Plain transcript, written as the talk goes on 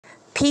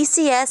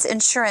PCS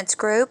Insurance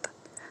Group,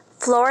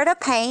 Florida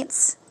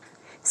Paints,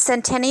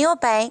 Centennial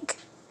Bank,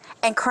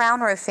 and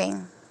Crown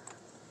Roofing.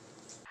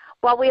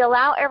 While we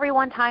allow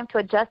everyone time to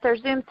adjust their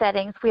Zoom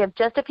settings, we have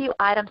just a few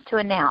items to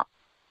announce.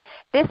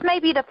 This may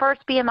be the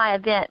first BMI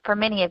event for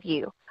many of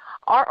you.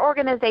 Our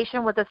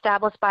organization was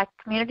established by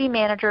community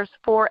managers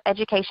for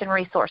education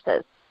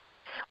resources.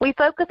 We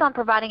focus on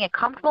providing a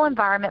comfortable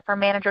environment for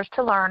managers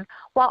to learn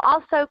while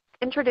also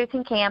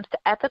introducing CAMs to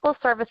ethical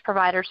service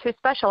providers who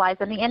specialize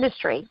in the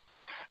industry.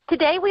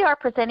 Today we are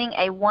presenting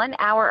a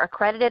 1-hour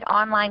accredited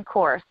online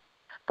course.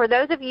 For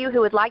those of you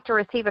who would like to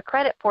receive a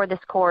credit for this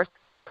course,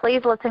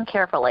 please listen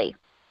carefully.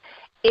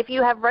 If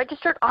you have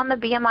registered on the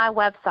BMI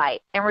website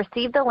and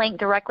received the link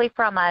directly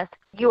from us,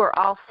 you are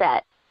all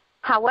set.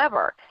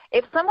 However,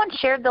 if someone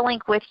shared the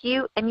link with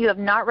you and you have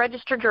not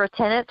registered your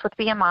attendance with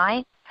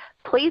BMI,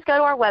 please go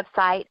to our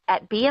website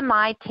at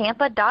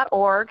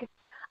bmitampa.org.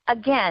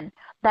 Again,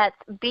 that's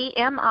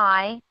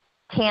bmitampa.org,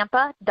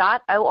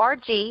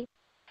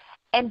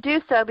 and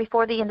do so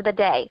before the end of the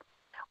day.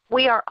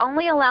 We are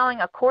only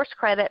allowing a course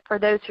credit for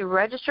those who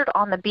registered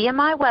on the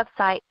BMI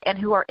website and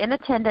who are in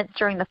attendance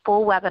during the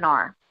full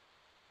webinar.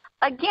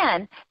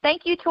 Again,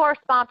 thank you to our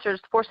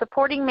sponsors for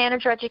supporting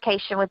manager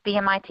education with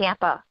BMI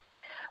Tampa.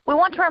 We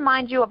want to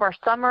remind you of our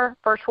summer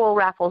virtual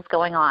raffles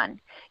going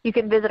on. You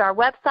can visit our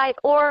website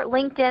or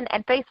LinkedIn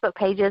and Facebook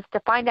pages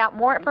to find out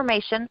more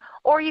information,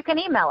 or you can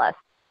email us.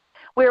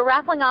 We are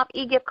raffling off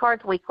e-gift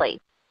cards weekly.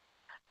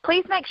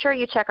 Please make sure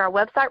you check our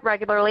website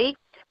regularly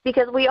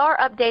because we are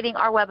updating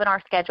our webinar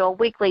schedule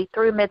weekly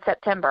through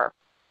mid-September.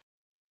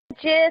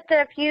 Just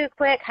a few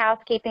quick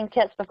housekeeping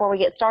tips before we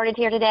get started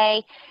here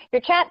today.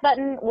 Your chat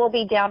button will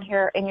be down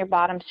here in your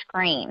bottom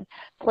screen.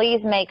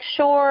 Please make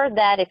sure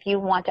that if you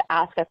want to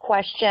ask a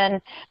question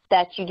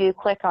that you do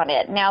click on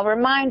it. Now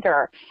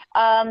reminder,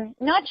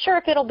 not sure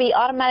if it'll be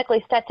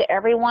automatically set to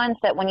everyone so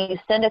that when you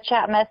send a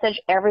chat message,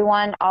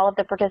 everyone, all of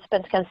the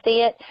participants can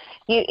see it.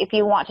 If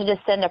you want to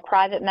just send a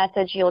private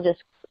message, you'll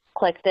just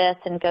click this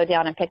and go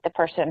down and pick the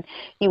person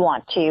you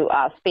want to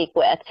speak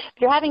with. If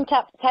you're having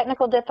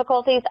technical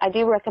difficulties, I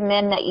do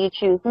recommend that you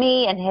choose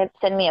me and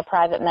send me a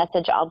private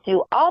message. I'll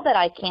do all that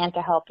I can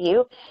to help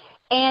you.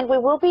 And we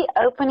will be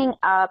opening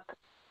up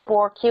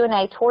for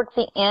Q&A towards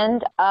the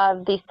end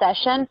of the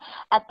session.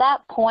 At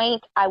that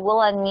point, I will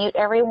unmute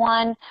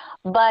everyone,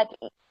 but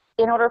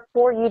in order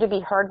for you to be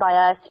heard by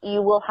us,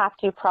 you will have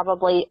to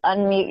probably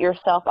unmute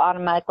yourself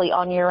automatically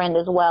on your end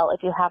as well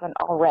if you haven't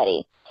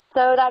already.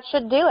 So that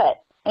should do it.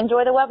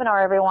 Enjoy the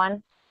webinar,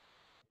 everyone.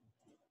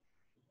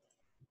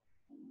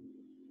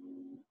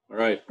 All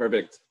right,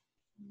 perfect.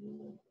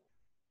 We'll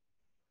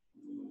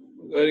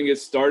go ahead and get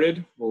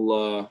started.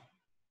 We'll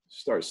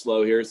start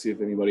slow here, see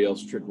if anybody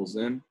else trickles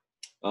in.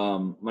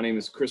 My name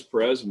is Chris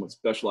Perez. I'm with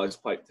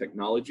Specialized Pipe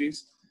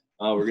Technologies.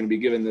 We're going to be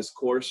giving this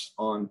course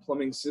on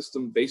plumbing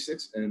system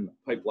basics and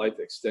pipe life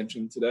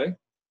extension today.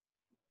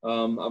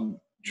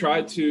 I'm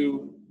trying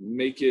to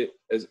make it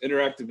as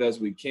interactive as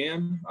we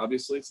can.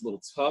 Obviously, it's a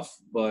little tough,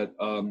 but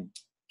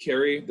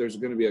Carrie, there's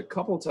going to be a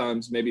couple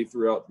times maybe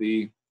throughout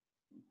the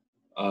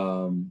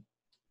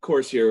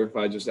course here, if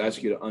I just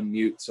ask you to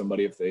unmute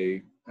somebody if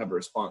they have a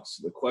response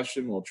to the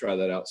question, we'll try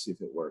that out, see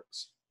if it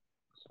works.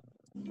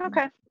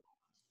 Okay.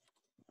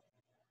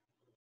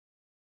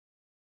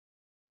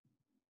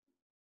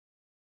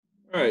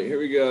 All right, here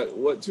we go.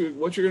 What you're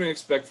going to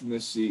expect from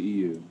this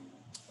CEU.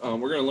 We're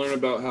going to learn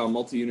about how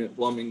multi-unit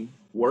plumbing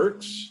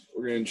works.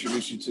 We're going to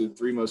introduce you to the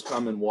 3 most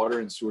common water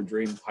and sewer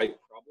drain pipe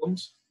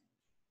problems,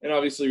 and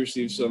obviously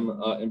receive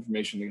some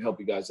information to help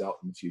you guys out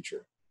in the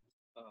future.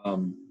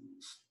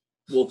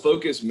 We'll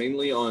focus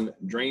mainly on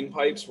drain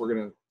pipes. We're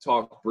going to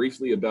talk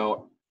briefly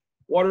about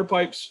water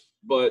pipes,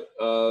 but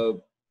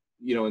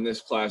you know, in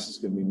this class it's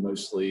going to be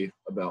mostly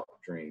about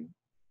drain.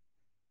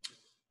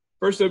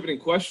 First opening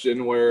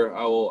question, where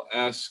I will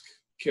ask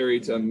Carrie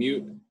to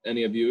unmute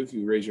any of you if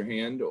you raise your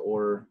hand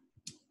or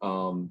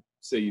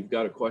say you've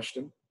got a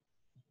question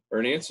or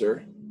an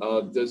answer.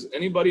 Does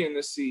anybody in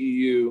this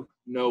CEU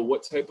know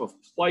what type of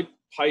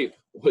pipe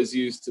was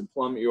used to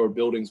plumb your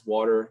building's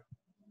water,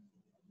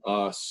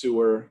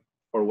 sewer,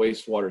 or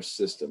wastewater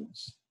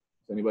systems?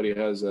 If anybody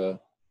has an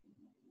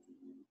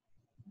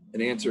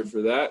answer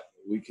for that,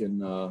 we can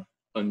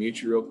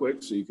unmute you real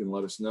quick so you can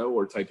let us know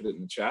or type it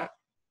in the chat.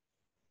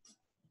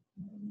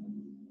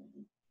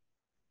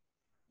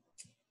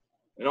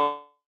 And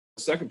all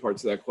the second part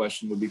to that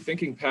question would be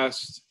thinking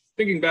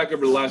back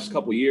over the last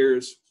couple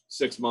years,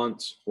 6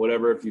 months,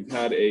 whatever, if you've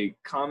had a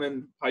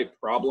common pipe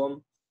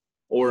problem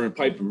or a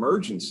pipe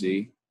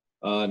emergency,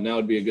 now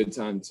would be a good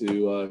time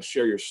to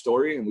share your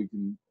story and we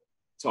can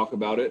talk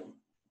about it.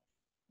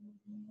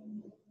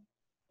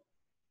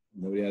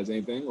 Nobody has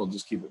anything, we'll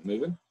just keep it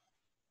moving.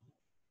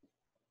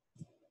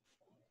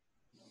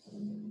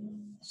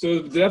 So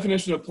the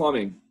definition of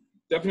plumbing.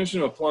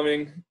 Definition of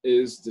plumbing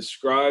is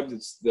described,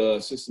 it's the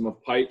system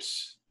of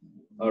pipes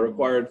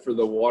required for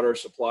the water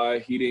supply,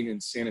 heating,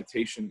 and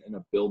sanitation in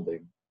a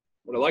building.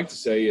 What I like to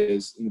say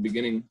is, in the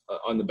beginning,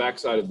 on the back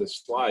side of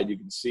this slide, you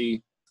can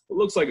see it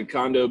looks like a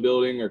condo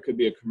building or could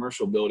be a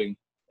commercial building,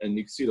 and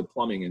you can see the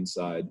plumbing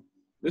inside.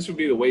 This would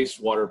be the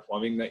wastewater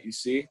plumbing that you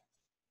see.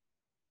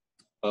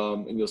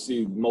 And you'll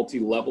see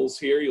multi-levels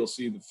here. You'll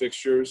see the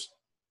fixtures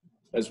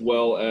as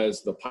well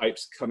as the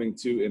pipes coming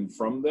to and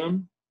from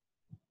them.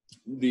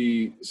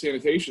 The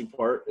sanitation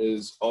part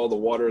is all the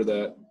water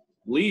that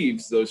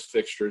leaves those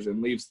fixtures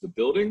and leaves the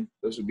building.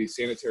 Those would be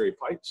sanitary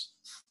pipes.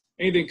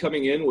 Anything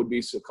coming in would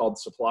be so-called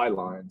supply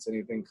lines.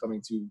 Anything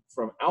coming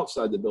from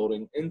outside the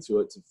building into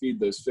it to feed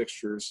those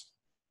fixtures,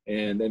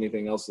 and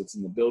anything else that's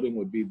in the building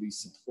would be the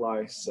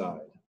supply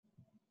side.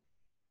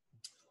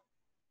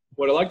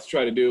 What I like to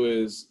try to do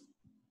is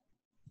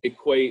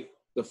equate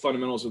the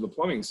fundamentals of the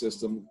plumbing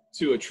system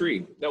to a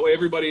tree. That way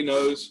everybody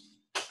knows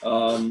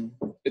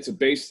it's a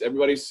base.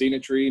 Everybody's seen a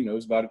tree,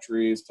 knows about a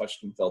tree, has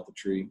touched and felt the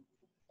tree.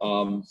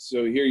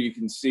 So here you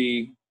can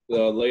see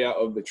the layout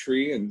of the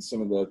tree and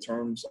some of the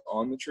terms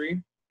on the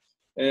tree.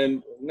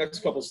 And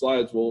next couple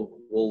slides,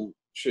 we'll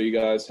show you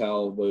guys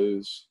how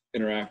those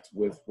interact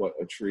with what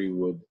a tree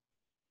would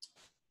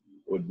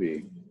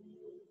be.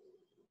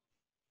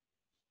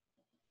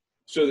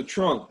 So the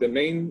trunk, the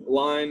main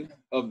line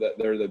of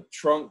the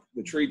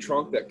tree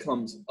trunk that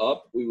comes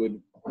up,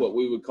 what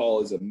we would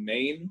call is a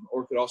main,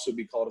 or it could also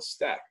be called a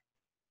stack.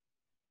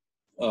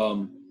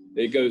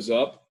 It goes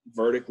up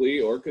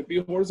vertically, or it could be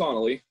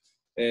horizontally,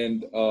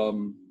 and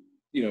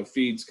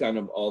feeds kind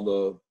of all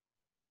the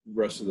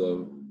rest of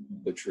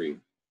the tree.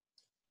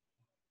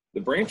 The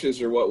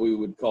branches are what we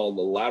would call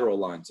the lateral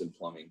lines in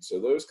plumbing.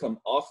 So those come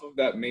off of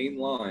that main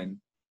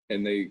line,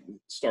 and they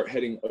start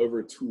heading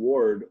over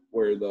toward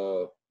where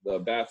the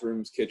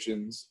bathrooms,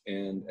 kitchens,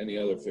 and any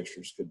other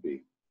fixtures could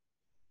be.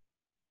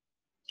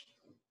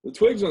 The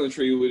twigs on the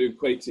tree would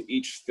equate to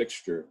each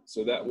fixture.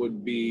 So that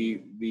would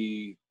be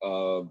the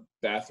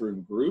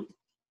bathroom group.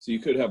 So you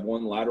could have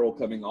one lateral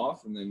coming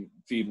off and then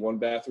feed one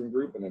bathroom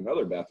group and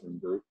another bathroom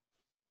group.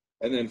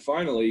 And then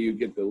finally, you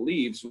get the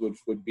leaves, which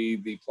would be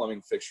the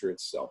plumbing fixture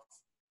itself.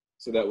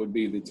 So that would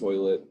be the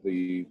toilet,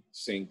 the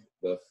sink,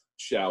 the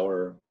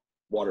shower,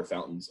 water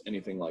fountains,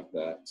 anything like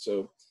that.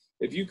 So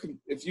if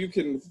you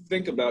can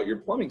think about your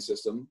plumbing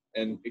system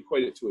and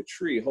equate it to a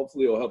tree,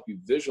 hopefully it'll help you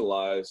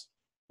visualize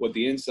what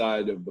the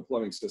inside of the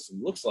plumbing system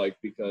looks like,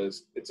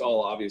 because it's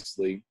all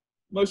obviously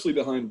mostly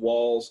behind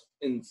walls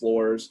and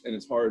floors, and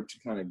it's hard to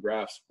kind of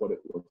grasp what it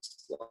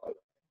looks like.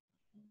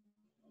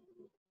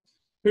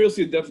 Here you'll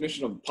see a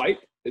definition of a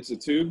pipe. It's a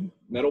tube,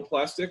 metal,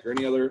 plastic, or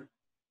any other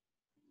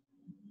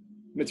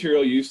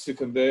material used to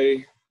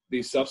convey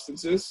these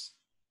substances.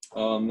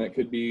 That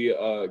could be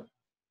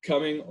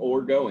coming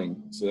or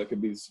going. So that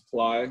could be the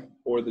supply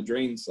or the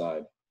drain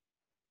side.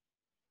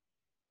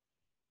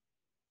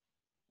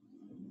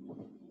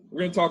 We're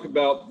going to talk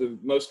about the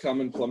most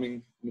common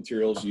plumbing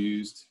materials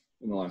used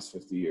in the last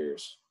 50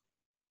 years.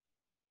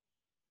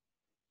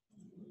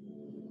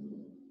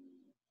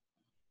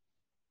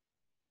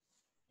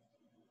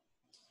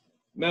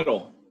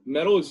 Metal.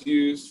 Metal is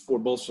used for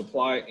both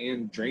supply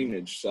and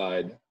drainage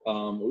side. We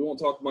won't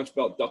talk much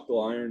about ductile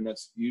iron.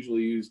 That's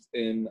usually used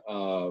in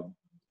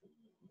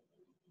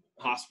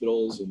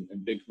hospitals and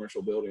big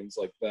commercial buildings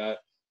like that.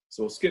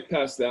 So we'll skip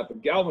past that.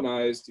 But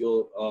galvanized,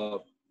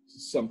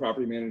 some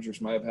property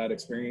managers might have had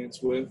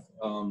experience with.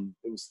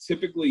 It was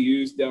typically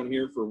used down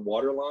here for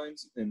water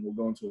lines, and we'll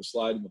go into a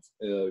slide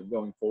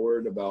going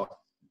forward about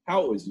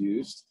how it was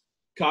used.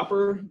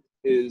 Copper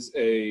is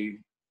a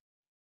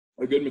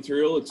good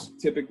material. It's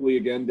typically,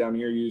 again, down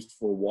here used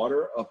for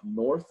water. Up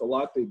north a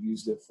lot, they've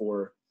used it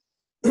for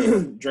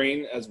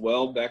drain as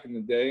well back in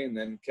the day, and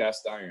then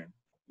cast iron.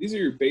 These are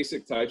your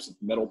basic types of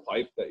metal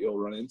pipe that you'll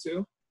run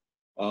into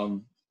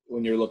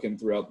when you're looking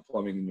throughout the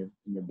plumbing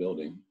in your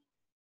building.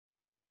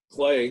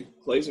 Clay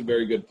is a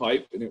very good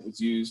pipe, and it was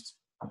used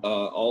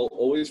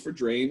always for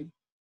drain.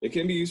 It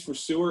can be used for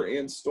sewer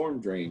and storm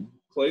drain.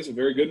 Clay is a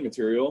very good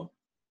material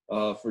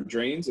for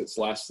drains. It's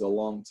lasted a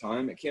long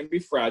time. It can be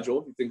fragile.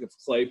 If you think of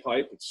clay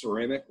pipe, it's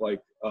ceramic,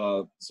 like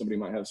somebody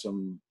might have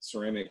some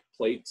ceramic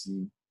plates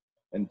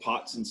and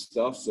pots and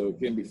stuff, so it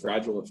can be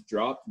fragile if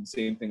dropped, and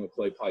same thing with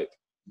clay pipe.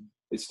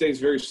 It stays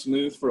very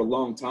smooth for a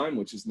long time,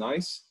 which is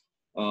nice.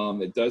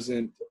 It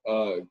doesn't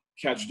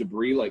catch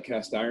debris like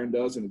cast iron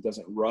does, and it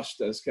doesn't rust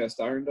as cast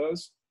iron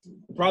does.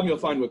 The problem you'll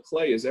find with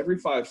clay is every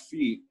 5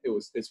 feet,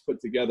 it's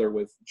put together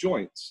with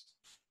joints.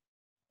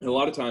 And a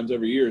lot of times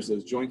over years,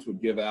 those joints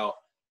would give out,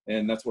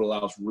 and that's what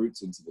allows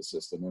roots into the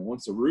system. And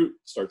once the root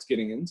starts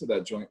getting into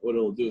that joint, what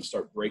it'll do is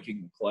start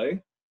breaking the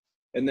clay,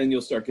 and then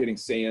you'll start getting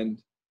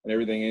sand and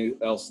everything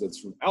else that's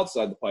from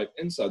outside the pipe,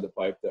 inside the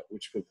pipe,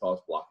 which could cause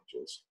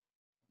blockages.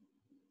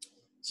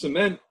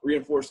 Cement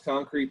reinforced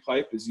concrete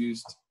pipe is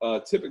used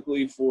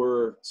typically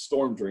for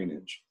storm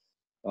drainage.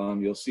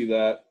 You'll see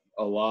that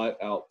a lot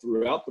out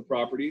throughout the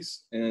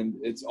properties, and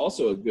it's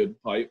also a good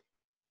pipe.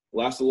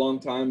 Lasts a long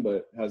time,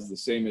 but has the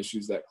same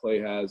issues that clay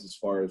has as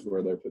far as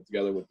where they're put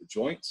together with the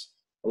joints.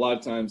 A lot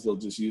of times they'll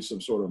just use some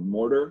sort of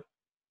mortar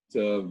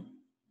to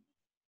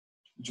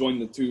join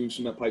the 2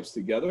 cement pipes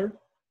together,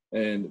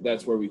 and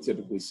that's where we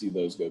typically see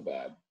those go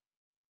bad.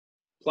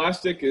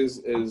 Plastic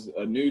is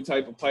a new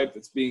type of pipe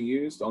that's being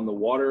used on the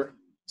water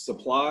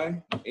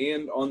supply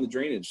and on the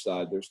drainage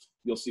side.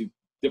 You'll see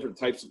different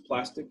types of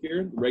plastic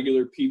here. The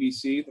regular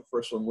PVC, the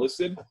first one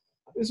listed,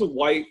 is a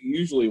white,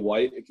 usually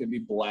white. It can be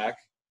black,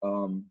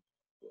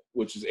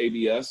 which is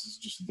ABS. It's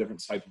just a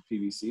different type of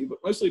PVC. But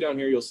mostly down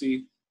here, you'll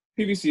see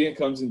PVC. It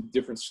comes in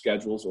different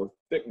schedules or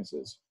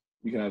thicknesses.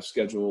 You can have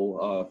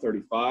schedule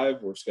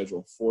 35 or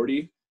schedule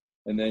 40.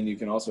 And then you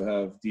can also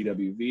have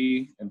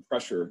DWV and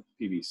pressure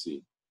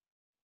PVC.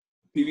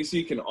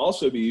 PVC can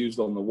also be used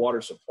on the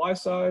water supply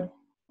side,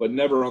 but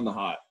never on the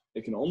hot.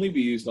 It can only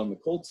be used on the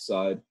cold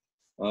side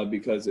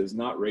because it's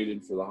not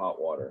rated for the hot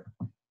water.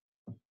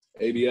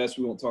 ABS,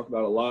 we won't talk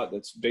about a lot.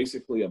 That's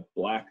basically a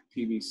black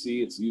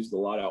PVC. It's used a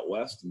lot out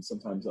west and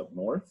sometimes up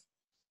north.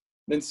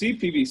 Then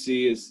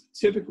CPVC is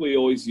typically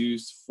always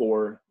used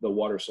for the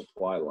water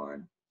supply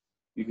line.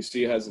 You can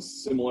see it has a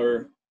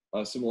similar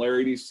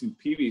similarities to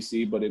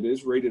PVC, but it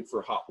is rated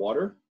for hot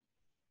water.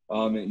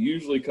 It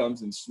usually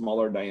comes in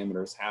smaller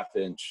diameters, 1/2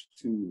 inch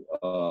to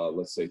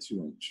let's say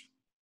 2 inch.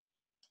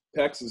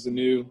 PEX is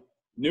a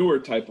newer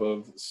type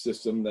of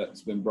system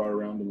that's been brought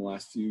around in the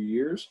last few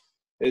years.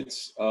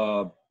 It's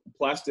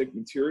plastic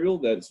material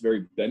that's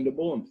very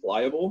bendable and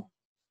pliable,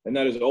 and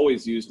that is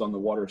always used on the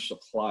water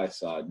supply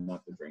side,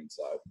 not the drain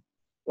side.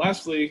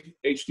 Lastly,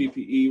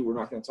 HDPE, we're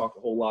not going to talk a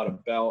whole lot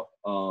about.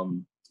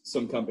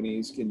 Some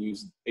companies can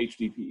use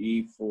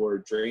HDPE for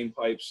drain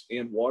pipes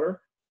and water,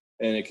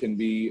 and it can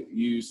be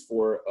used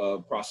for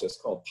a process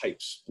called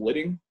pipe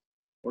splitting.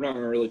 We're not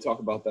going to really talk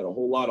about that a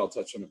whole lot. I'll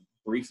touch on it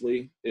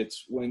briefly.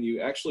 It's when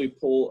you actually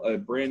pull a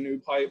brand new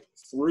pipe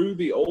through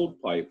the old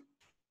pipe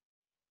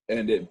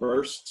and it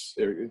bursts,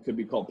 or it could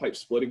be called pipe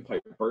splitting,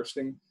 pipe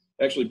bursting.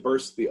 It actually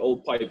bursts the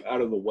old pipe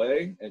out of the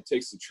way and it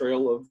takes the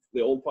trail of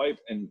the old pipe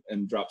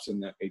and drops in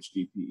that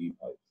HDPE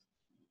pipe.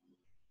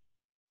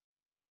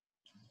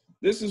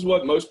 This is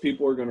what most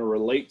people are going to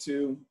relate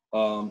to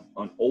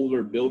on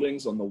older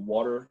buildings on the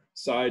water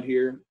side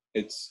here.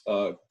 It's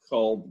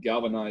called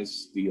galvanized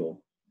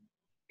steel.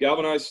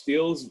 Galvanized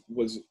steel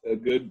was a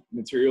good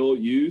material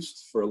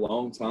used for a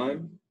long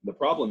time. The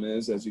problem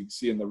is, as you can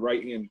see in the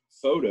right-hand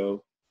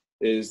photo,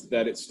 is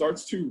that it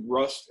starts to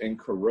rust and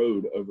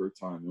corrode over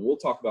time. And we'll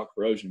talk about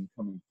corrosion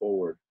coming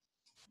forward.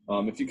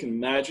 If you can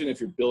imagine,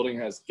 if your building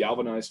has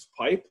galvanized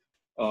pipe,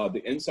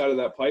 the inside of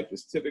that pipe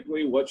is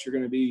typically what you're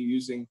going to be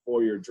using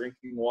for your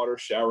drinking water,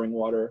 showering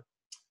water.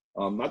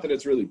 Not that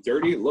it's really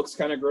dirty. It looks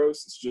kind of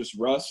gross. It's just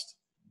rust.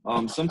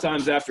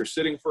 Sometimes after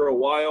sitting for a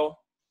while,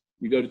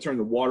 you go to turn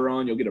the water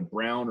on, you'll get a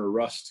brown or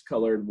rust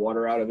colored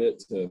water out of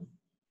it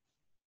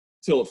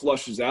till it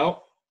flushes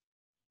out.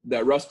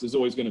 That rust is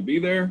always going to be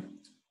there.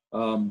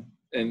 And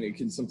it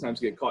can sometimes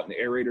get caught in the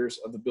aerators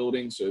of the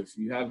building. So if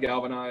you have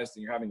galvanized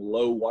and you're having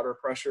low water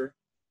pressure,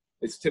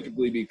 it's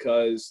typically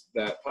because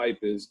that pipe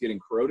is getting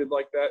corroded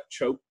like that,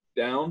 choked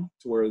down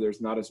to where there's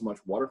not as much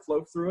water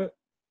flow through it.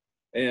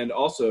 And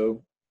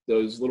also,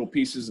 those little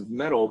pieces of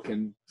metal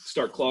can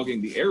start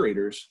clogging the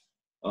aerators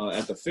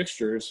at the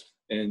fixtures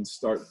and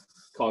start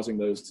causing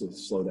those to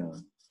slow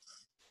down.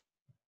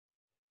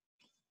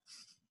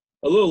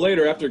 A little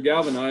later, after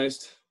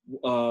galvanized,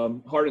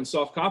 hard and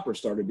soft copper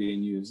started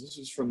being used. This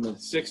is from the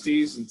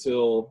 60s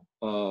until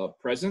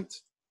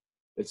present.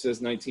 It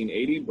says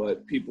 1980,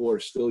 but people are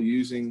still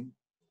using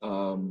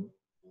copper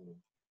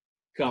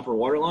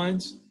water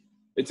lines.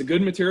 It's a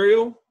good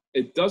material.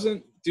 It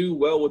doesn't do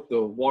well with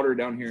the water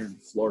down here in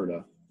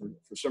Florida.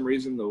 For some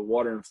reason, the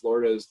water in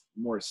Florida is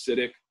more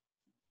acidic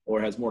or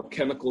has more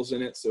chemicals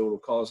in it, so it will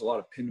cause a lot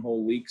of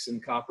pinhole leaks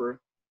in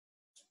copper.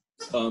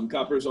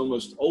 Copper is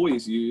almost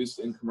always used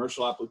in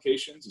commercial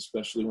applications,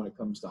 especially when it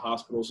comes to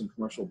hospitals and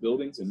commercial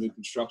buildings and new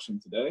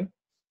construction today.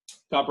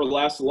 Copper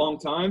lasts a long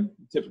time.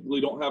 You typically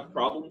don't have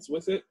problems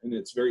with it, and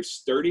it's very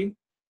sturdy.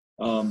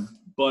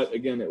 But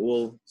again, it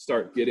will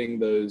start getting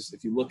those,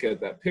 if you look at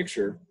that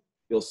picture,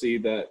 you'll see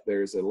that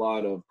there's a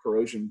lot of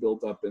corrosion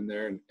built up in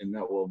there, and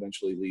that will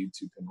eventually lead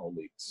to pinhole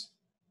leaks.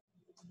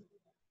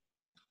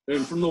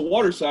 And from the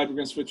water side, we're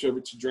going to switch over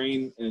to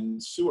drain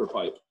and sewer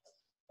pipe.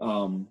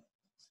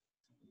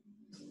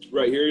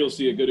 Right here, you'll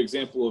see a good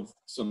example of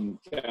some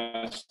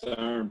cast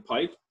iron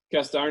pipe.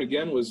 Cast iron,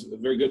 again, was a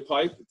very good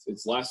pipe.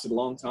 It's lasted a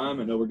long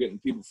time. I know we're getting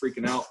people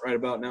freaking out right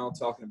about now,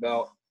 talking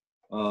about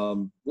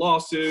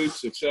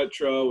lawsuits,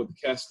 etc., with the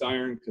cast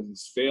iron because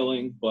it's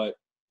failing. But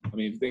I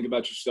mean, if you think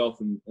about yourself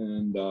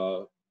and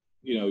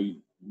you know,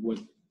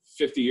 when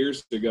 50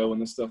 years ago when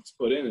this stuff was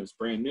put in, it was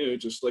brand new,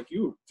 just like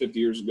you 50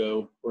 years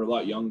ago were a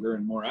lot younger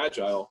and more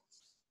agile.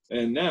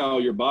 And now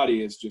your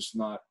body is just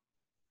not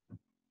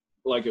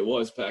like it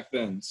was back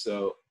then.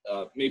 So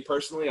me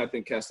personally, I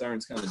think cast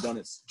iron's kind of done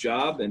its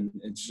job, and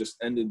it's just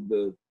ended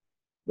the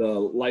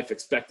life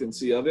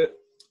expectancy of it.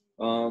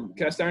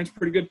 Cast iron's a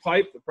pretty good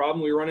pipe. The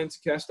problem we run into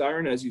cast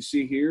iron, as you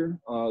see here,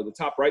 the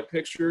top right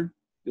picture,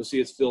 you'll see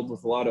it's filled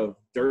with a lot of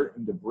dirt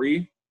and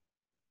debris.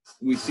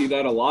 We see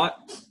that a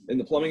lot in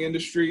the plumbing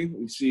industry.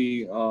 We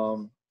see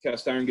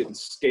cast iron getting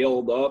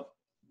scaled up,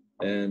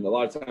 and a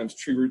lot of times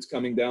tree roots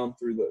coming down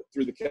through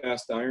the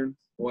cast iron.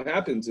 What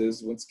happens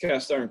is once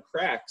cast iron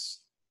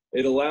cracks,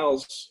 it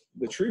allows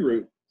the tree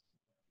root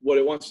what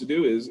it wants to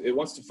do is it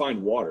wants to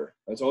find water.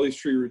 That's all these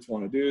tree roots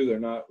want to do. They're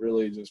not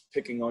really just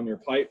picking on your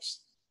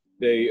pipes.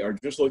 They are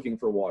just looking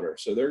for water.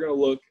 So they're going to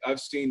look, I've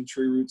seen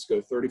tree roots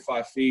go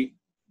 35 feet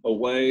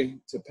away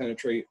to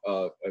penetrate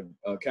a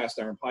cast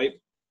iron pipe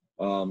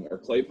or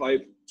clay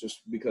pipe,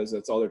 just because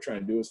that's all they're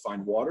trying to do is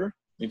find water.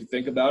 If you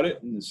think about it,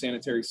 in the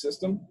sanitary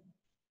system,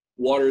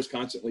 water is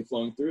constantly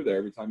flowing through there.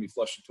 Every time you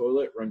flush the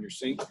toilet, run your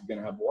sink, you're going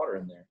to have water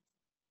in there.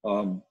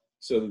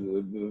 So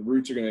the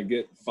roots are going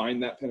to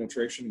find that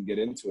penetration and get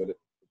into it.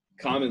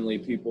 Commonly,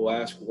 people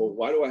ask, well,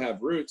 why do I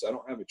have roots? I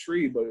don't have a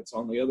tree, but it's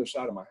on the other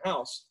side of my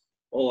house.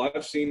 Well,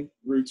 I've seen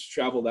roots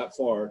travel that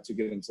far to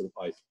get into the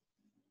pipe.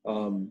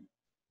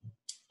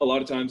 A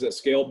lot of times that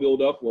scale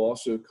buildup will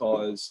also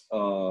cause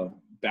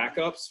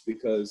backups,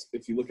 because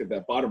if you look at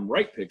that bottom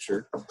right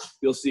picture,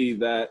 you'll see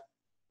that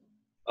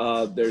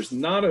there's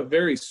not a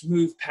very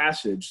smooth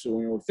passage. So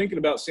when we're thinking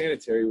about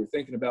sanitary, we're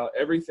thinking about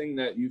everything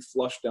that you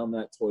flush down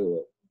that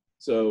toilet.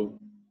 So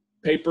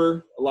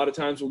paper, a lot of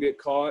times will get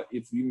caught.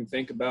 If you even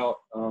think about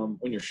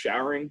when you're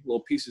showering,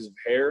 little pieces of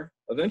hair,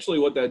 eventually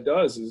what that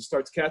does is it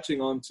starts catching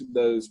onto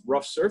those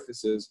rough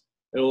surfaces.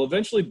 It'll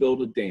eventually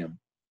build a dam.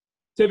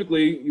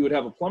 Typically, you would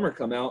have a plumber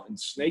come out and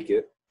snake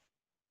it,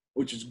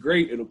 which is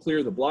great. It'll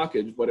clear the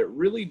blockage, but it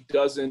really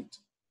doesn't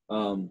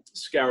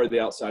scour the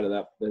outside of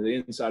that,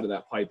 the inside of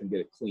that pipe and get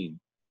it clean.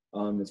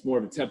 It's more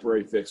of a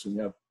temporary fix when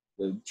you have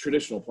the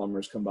traditional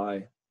plumbers come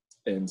by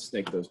and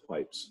snake those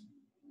pipes.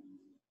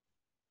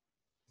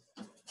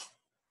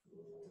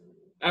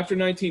 After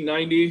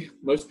 1990,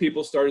 most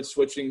people started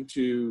switching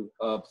to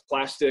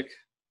plastic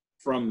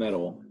from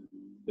metal.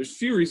 There's a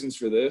few reasons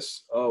for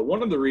this.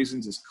 One of the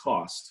reasons is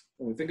cost.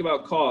 When we think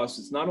about cost,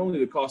 it's not only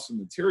the cost of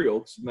material,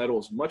 because metal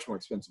is much more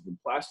expensive than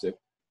plastic,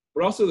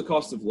 but also the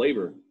cost of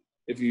labor.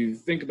 If you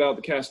think about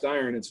the cast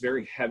iron, it's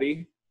very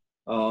heavy.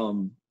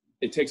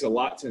 It takes a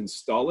lot to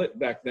install it.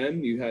 Back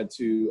then, you had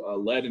to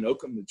lead and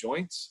oakum the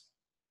joints.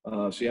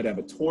 So you had to have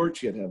a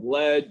torch, you had to have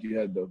lead, you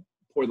had to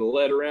pour the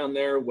lead around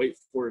there, wait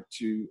for it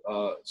to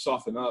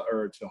soften up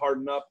or to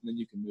harden up, and then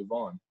you can move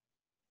on.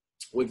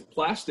 With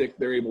plastic,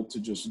 they're able to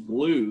just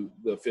glue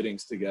the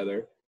fittings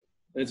together,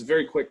 and it's a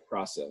very quick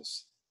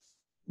process.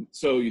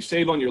 So you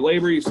save on your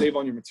labor, you save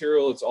on your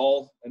material. It's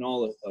all in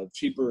all a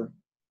cheaper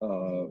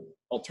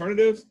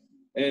alternative,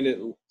 and it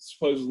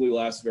supposedly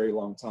lasts a very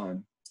long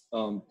time.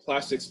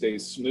 Plastic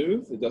stays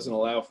smooth. It doesn't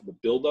allow for the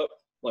buildup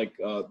like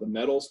the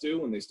metals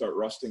do when they start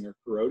rusting or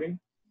corroding.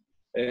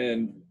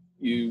 And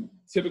you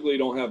typically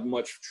don't have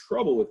much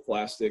trouble with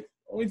plastic.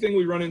 Only thing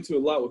we run into a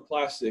lot with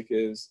plastic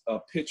is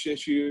pitch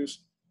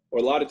issues, or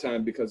a lot of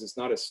time, because it's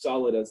not as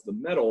solid as the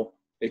metal,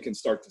 it can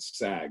start to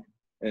sag.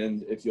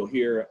 And if you'll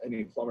hear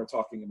any plumber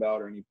talking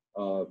about, or any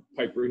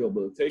pipe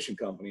rehabilitation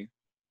company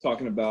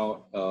talking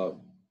about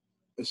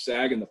a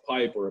sag in the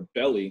pipe or a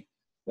belly,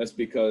 that's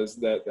because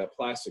that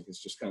plastic is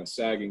just kind of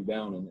sagging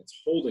down and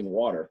it's holding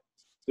water.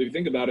 So if you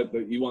think about it,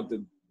 but you want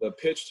the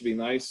pitch to be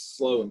nice,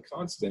 slow, and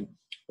constant.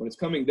 When it's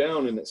coming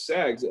down and it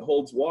sags, it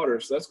holds water.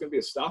 So that's going to be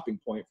a stopping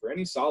point for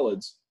any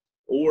solids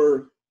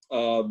or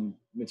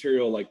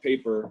material like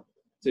paper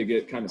to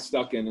get kind of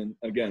stuck in and,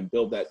 again,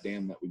 build that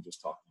dam that we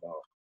just talked about.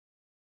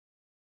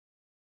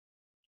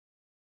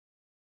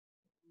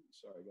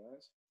 Sorry,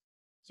 guys.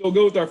 So we'll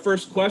go with our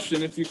first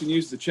question. If you can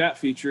use the chat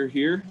feature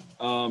here.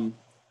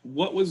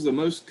 What was the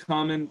most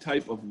common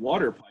type of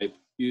water pipe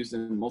used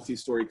in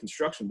multi-story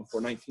construction before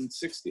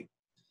 1960?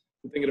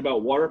 We're thinking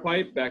about water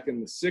pipe back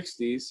in the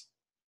 60s.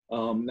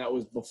 That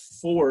was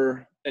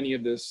before any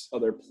of this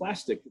other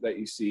plastic that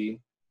you see.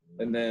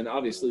 And then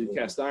obviously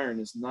cast iron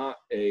is not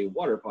a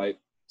water pipe.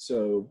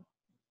 So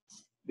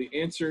the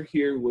answer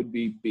here would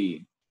be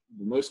B.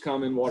 The most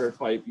common water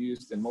pipe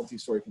used in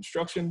multi-story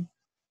construction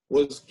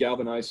was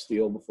galvanized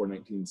steel before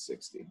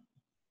 1960.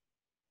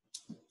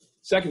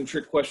 Second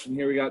trick question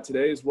here we got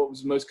today is, what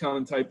was the most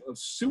common type of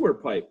sewer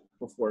pipe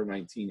before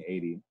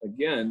 1980?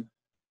 Again,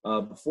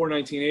 before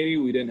 1980,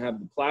 we didn't have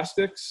the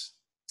plastics.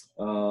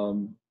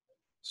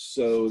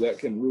 So that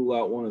can rule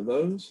out one of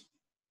those.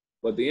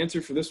 But the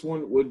answer for this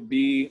one would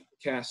be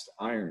cast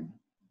iron.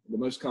 The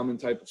most common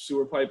type of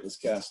sewer pipe is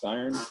cast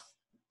iron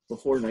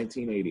before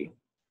 1980.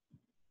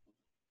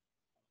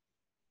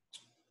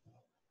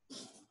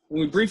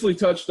 When we briefly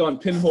touched on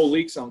pinhole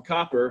leaks on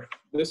copper,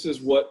 this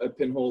is what a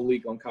pinhole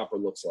leak on copper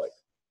looks like.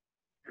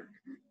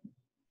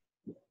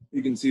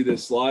 You can see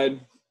this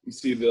slide. You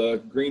see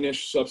the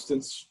greenish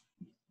substance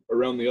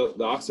around the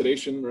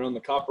oxidation around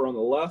the copper on the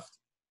left.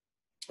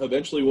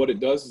 Eventually what it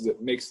does is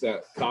it makes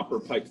that copper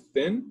pipe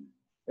thin.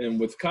 And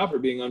with copper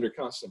being under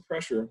constant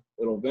pressure,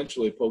 it'll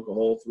eventually poke a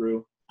hole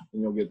through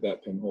and you'll get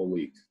that pinhole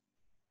leak.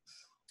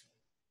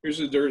 Here's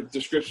a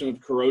description of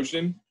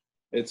corrosion.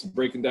 It's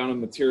breaking down a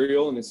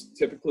material, and it's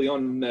typically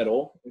on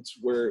metal. It's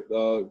where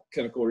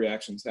chemical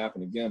reactions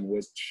happen again,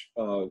 which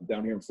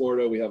down here in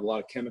Florida, we have a lot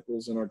of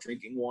chemicals in our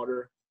drinking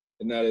water,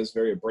 and that is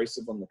very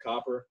abrasive on the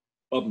copper.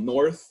 Up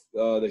north,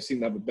 they seem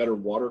to have a better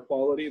water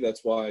quality.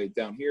 That's why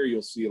down here,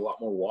 you'll see a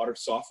lot more water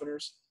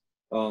softeners,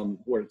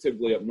 where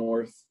typically up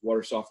north,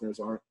 water softeners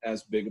aren't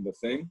as big of a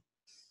thing.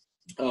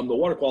 The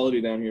water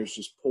quality down here is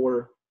just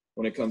poor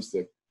when it comes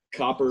to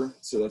copper,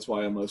 so that's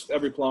why almost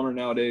every plumber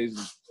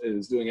nowadays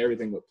is doing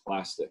everything with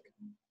plastic.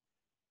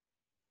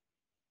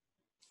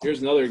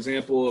 Here's another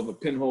example of a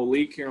pinhole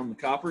leak here on the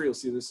copper. You'll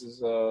see this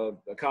is a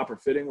copper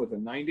fitting with a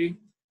 90.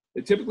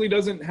 It typically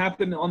doesn't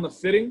happen on the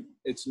fitting.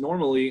 It's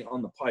normally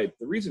on the pipe.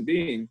 The reason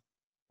being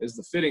is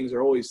the fittings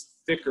are always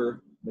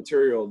thicker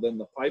material than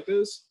the pipe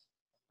is.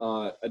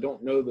 I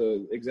don't know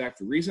the exact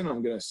reason.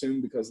 I'm going to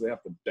assume because they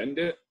have to bend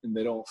it and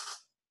they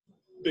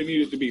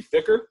need it to be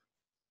thicker.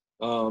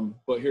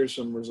 But here's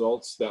some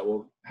results that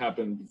will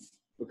happen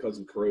because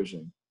of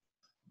corrosion.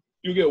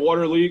 You get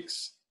water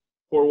leaks,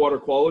 poor water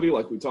quality,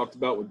 like we talked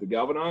about with the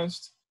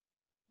galvanized,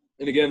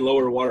 and again,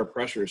 lower water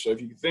pressure. So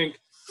if you think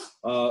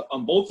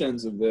on both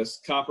ends of this,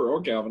 copper or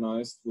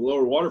galvanized, the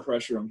lower water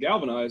pressure on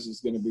galvanized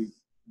is going to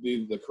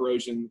be the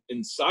corrosion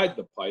inside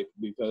the pipe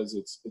because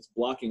it's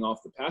blocking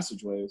off the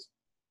passageways,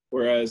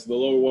 whereas the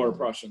lower water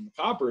pressure in the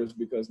copper is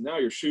because now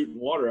you're shooting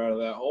water out of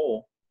that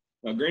hole.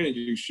 Now, granted,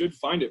 you should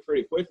find it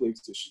pretty quickly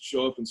because it should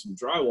show up in some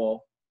drywall,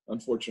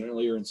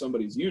 unfortunately, or in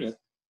somebody's unit,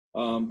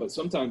 but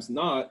sometimes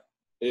not.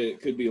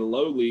 It could be a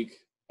low leak,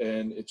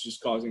 and it's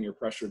just causing your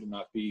pressure to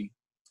not be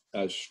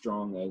as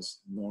strong as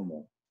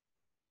normal.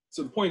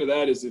 So the point of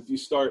that is if you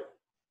start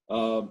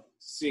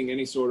seeing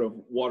any sort of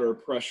water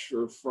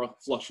pressure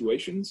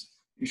fluctuations,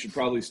 you should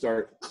probably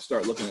start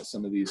looking at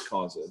some of these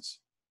causes.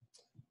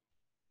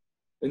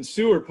 In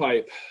sewer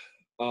pipe,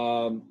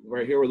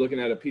 right here we're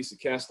looking at a piece of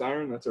cast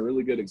iron. That's a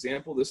really good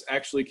example. This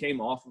actually came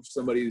off of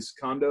somebody's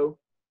condo.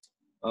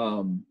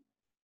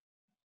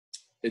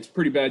 It's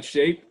pretty bad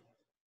shape.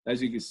 As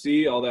you can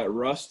see, all that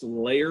rust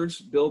layers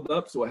build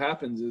up. So what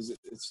happens is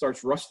it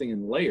starts rusting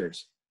in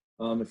layers.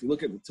 If you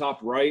look at the top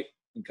right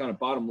and kind of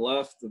bottom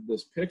left of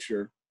this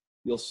picture,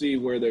 you'll see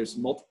where there's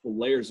multiple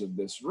layers of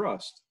this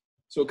rust.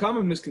 So a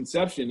common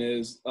misconception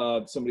is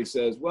somebody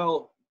says,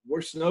 well, we're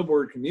a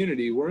snowboard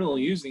community. We're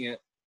only using it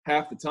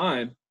half the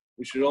time.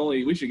 We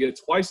should get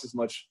twice as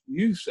much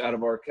use out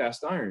of our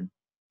cast iron.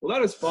 Well,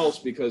 that is false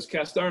because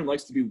cast iron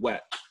likes to be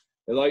wet.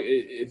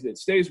 If it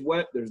stays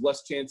wet, there's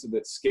less chance of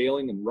it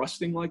scaling and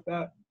rusting like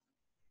that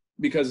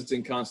because it's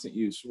in constant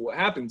use. What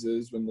happens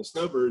is when the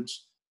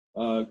snowbirds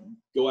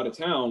go out of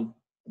town,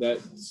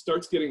 that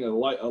starts getting a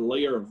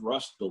layer of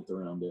rust built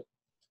around it.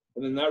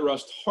 And then that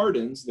rust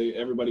hardens,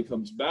 everybody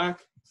comes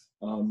back,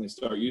 they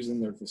start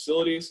using their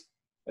facilities,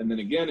 and then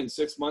again in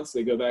 6 months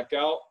they go back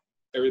out,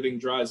 everything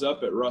dries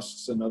up, it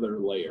rusts another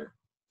layer.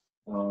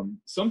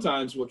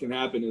 Sometimes what can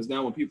happen is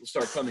now when people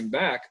start coming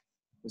back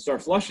and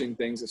start flushing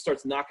things, it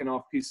starts knocking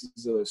off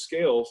pieces of those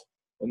scales,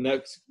 and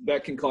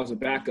that can cause a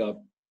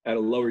backup at a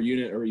lower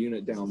unit or a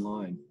unit down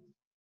line.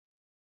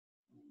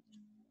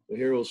 So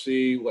here we'll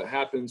see what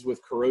happens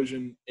with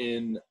corrosion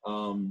in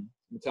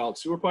metallic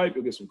sewer pipe.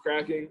 You'll get some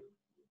cracking,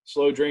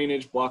 slow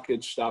drainage,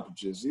 blockage,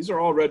 stoppages. These are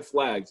all red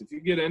flags. If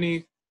you get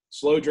any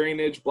slow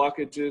drainage,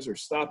 blockages, or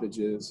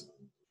stoppages,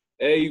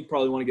 you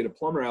probably want to get a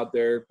plumber out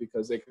there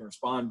because they can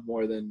respond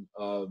more than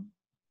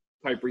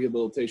pipe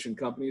rehabilitation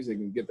companies. They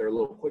can get there a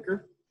little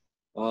quicker.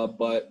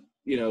 But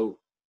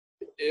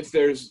if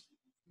there's,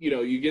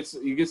 you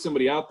get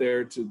somebody out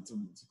there to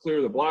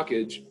clear the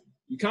blockage,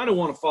 you kind of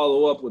want to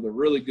follow up with a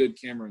really good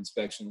camera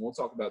inspection. We'll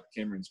talk about the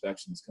camera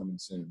inspections coming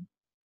soon.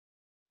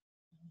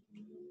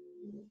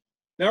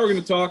 Now we're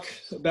going to talk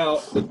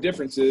about the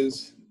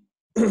differences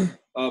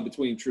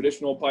between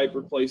traditional pipe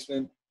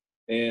replacement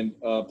and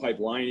pipe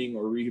lining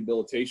or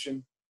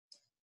rehabilitation.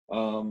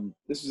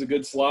 This is a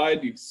good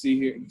slide. You can see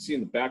here, you can see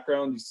in the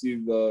background, you see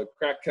the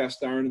cracked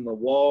cast iron in the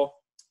wall.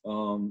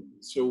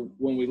 So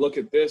when we look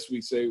at this, we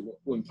say,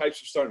 when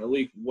pipes are starting to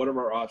leak, what are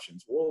our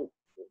options? Well,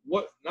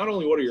 not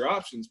only what are your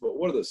options, but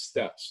what are the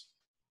steps?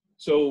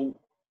 So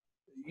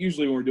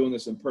usually when we're doing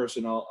this in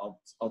person, I'll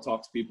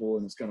talk to people,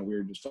 and it's kind of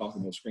weird just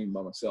talking to a screen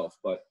by myself.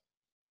 But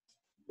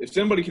if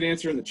somebody can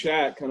answer in the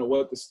chat kind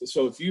of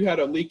so if you had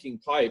a leaking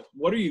pipe,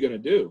 what are you going to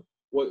do?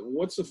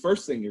 What's the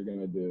first thing you're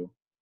going to do?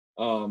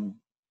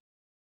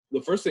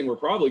 The first thing we're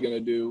probably going to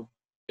do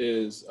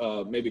is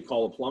maybe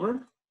call a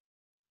plumber.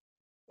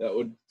 That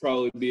would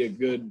probably be a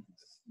good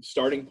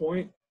starting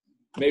point.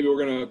 Maybe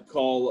we're going to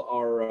call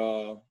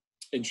our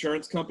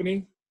insurance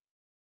company.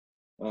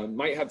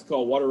 Might have to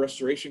call a water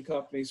restoration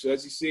company. So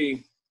as you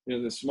see,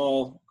 the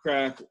small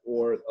crack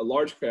or a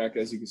large crack,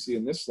 as you can see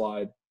in this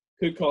slide,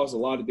 could cause a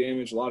lot of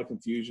damage, a lot of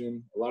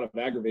confusion, a lot of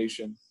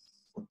aggravation.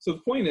 So the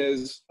point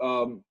is,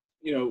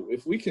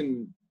 if we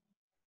can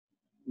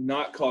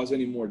not cause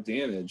any more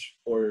damage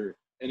or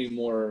any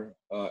more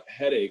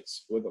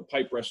headaches with a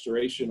pipe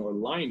restoration or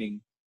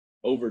lining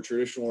over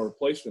traditional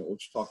replacement,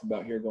 which we'll talk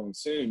about here going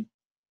soon,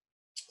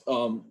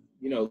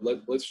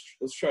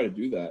 let's try to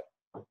do that.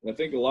 And I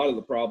think a lot of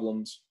the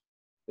problems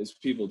is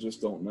people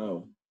just don't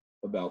know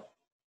about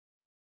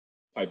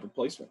pipe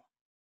replacement.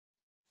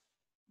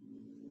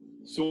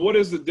 So what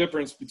is the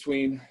difference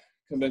between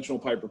conventional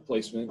pipe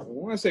replacement? And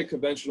when I say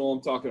conventional,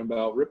 I'm talking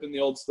about ripping the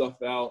old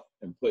stuff out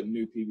and putting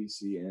new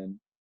PVC in,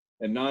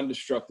 and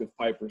non-destructive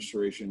pipe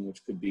restoration,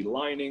 which could be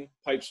lining,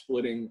 pipe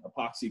splitting,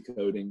 epoxy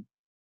coating.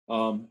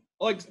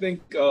 I like to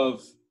think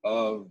of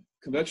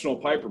conventional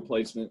pipe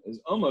replacement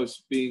as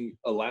almost being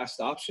a last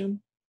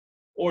option.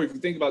 Or if you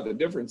think about the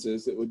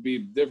differences, it would be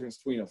the difference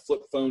between a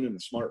flip phone and a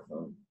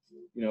smartphone.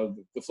 You know,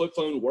 the flip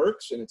phone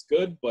works and it's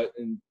good, but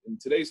in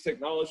today's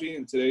technology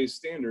and today's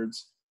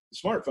standards, the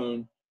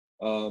smartphone,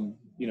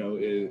 you know,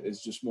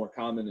 is just more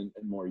common and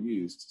more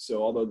used.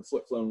 So although the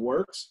flip phone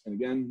works, and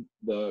again,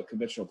 the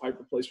conventional pipe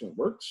replacement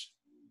works,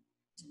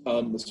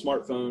 the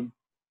smartphone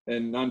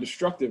and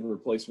non-destructive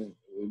replacement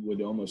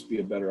would almost be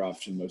a better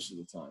option most of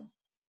the time.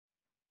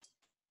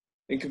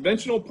 In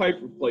conventional pipe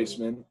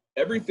replacement,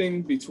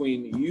 everything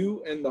between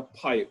you and the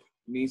pipe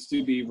needs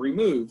to be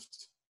removed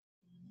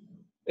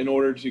in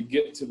order to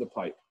get to the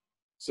pipe.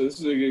 So this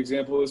is a good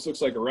example. This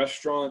looks like a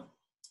restaurant.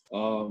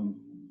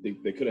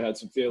 They could have had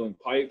some failing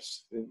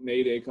pipes. It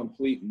made a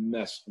complete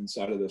mess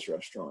inside of this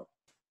restaurant.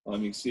 You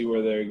can see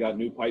where they got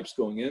new pipes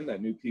going in,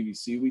 that new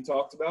PVC we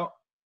talked about.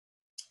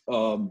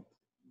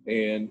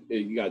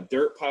 You got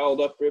dirt piled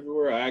up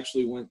everywhere. I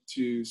actually went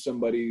to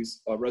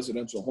somebody's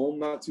residential home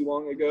not too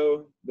long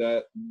ago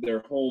that their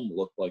home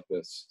looked like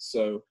this.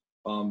 So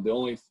the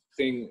only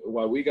thing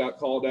why we got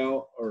called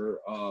out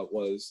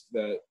was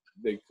that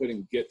they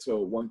couldn't get to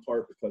one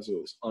part because it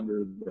was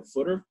under the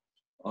footer.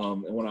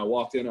 And when I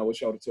walked in, I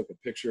wish I would have took a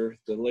picture.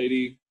 The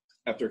lady,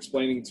 after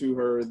explaining to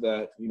her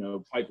that, you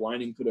know, pipe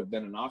lining could have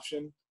been an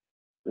option,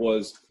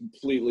 was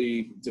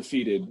completely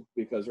defeated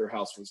because her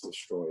house was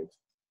destroyed.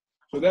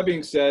 So that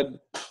being said,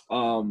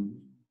 you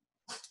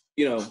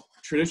know,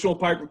 traditional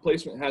pipe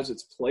replacement has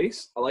its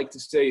place. I like to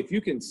say if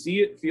you can see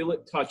it, feel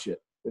it, touch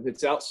it. If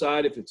it's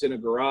outside, if it's in a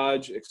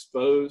garage,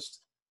 exposed,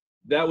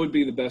 that would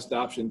be the best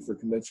option for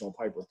conventional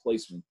pipe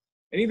replacement.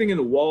 Anything in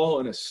the wall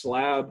and a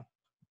slab,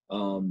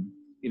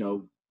 you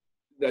know,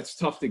 that's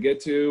tough to get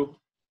to.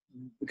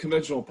 The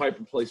conventional pipe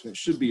replacement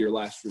should be your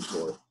last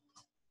resort.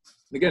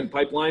 Again,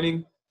 pipe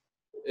lining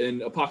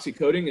and epoxy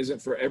coating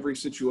isn't for every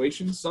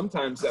situation.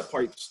 Sometimes that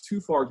pipe's too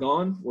far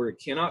gone where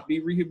it cannot be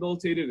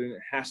rehabilitated and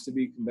it has to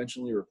be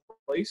conventionally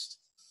replaced.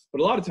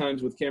 But a lot of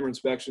times with camera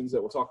inspections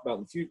that we'll talk about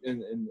in the future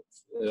and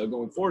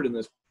going forward in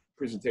this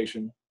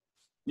presentation,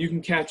 you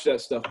can catch that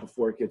stuff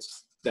before it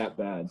gets that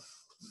bad.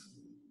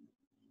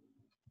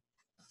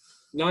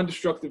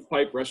 Non-destructive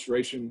pipe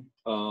restoration,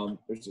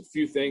 there's a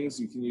few things.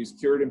 You can use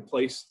cured and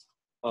placed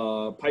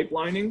pipe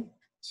lining,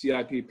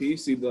 CIPP.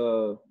 See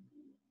the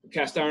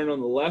cast iron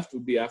on the left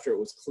would be after it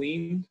was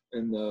cleaned,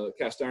 and the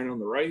cast iron on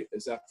the right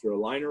is after a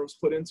liner was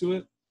put into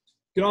it.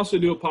 You can also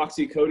do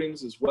epoxy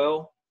coatings as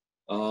well.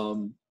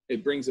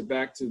 It brings it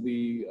back to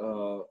the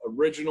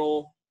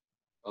original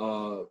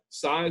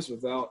size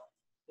without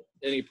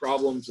any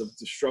problems of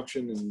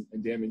destruction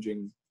and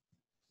damaging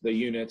the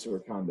units or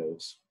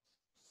condos.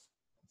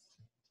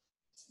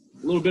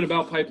 A little bit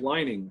about pipe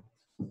lining.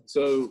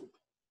 So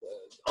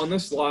on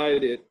this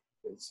slide,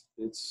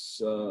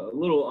 it's a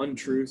little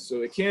untruth.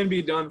 So it can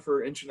be done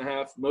for 1.5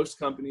 inches. Most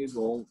companies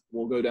will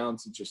go down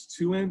to just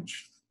 2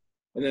 inch,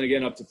 and then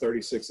again up to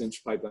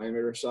 36-inch pipe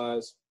diameter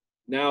size.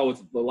 Now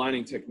with the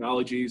lining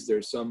technologies,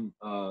 there's some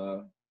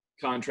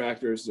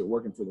contractors that are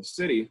working for the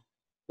city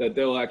that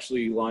they'll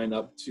actually line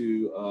up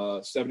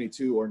to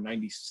 72 or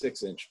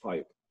 96-inch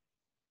pipe.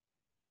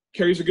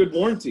 Carries a good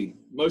warranty.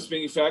 Most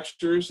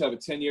manufacturers have a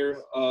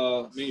 10-year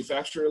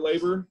manufacturer's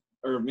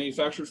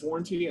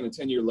warranty and a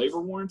 10-year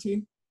labor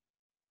warranty.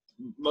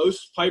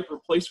 Most pipe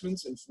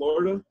replacements in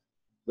Florida,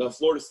 the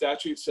Florida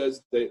statute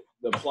says that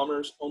the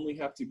plumbers only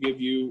have to give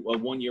you a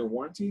 1-year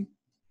warranty.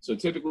 So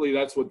typically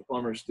that's what the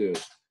plumbers do.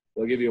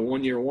 They'll give you a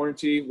 1-year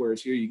warranty,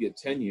 whereas here you get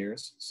 10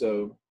 years.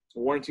 So the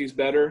warranty is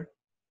better.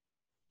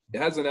 It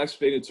has an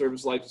estimated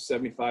service life of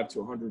 75 to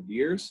 100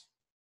 years,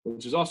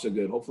 which is also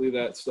good. Hopefully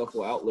that stuff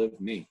will outlive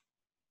me.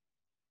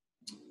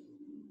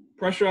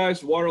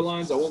 Pressurized water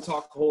lines, I won't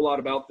talk a whole lot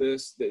about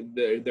this.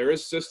 There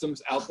is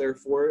systems out there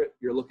for it.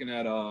 You're looking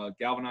at a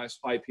galvanized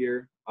pipe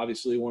here.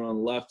 Obviously, one on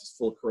the left is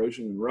full of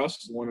corrosion and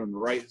rust. The one on the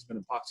right has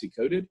been epoxy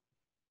coated.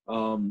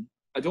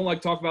 I don't like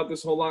to talk about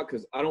this a whole lot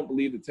because I don't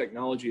believe the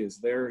technology is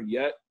there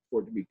yet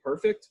for it to be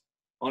perfect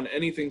on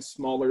anything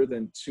smaller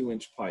than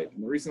 2-inch pipe.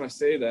 And the reason I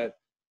say that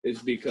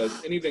is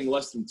because anything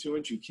less than 2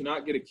 inch, you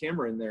cannot get a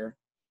camera in there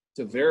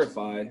to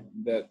verify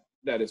that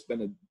it's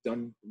been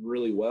done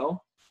really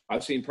well.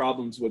 I've seen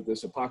problems with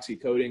this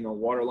epoxy coating on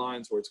water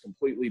lines where it's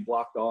completely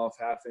blocked off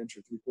 1/2 inch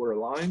or 3/4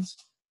 lines.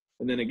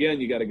 And then again,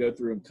 you got to go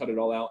through and cut it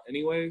all out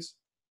anyways.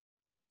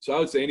 So I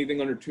would say anything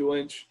under 2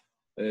 inch,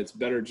 it's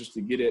better just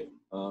to get it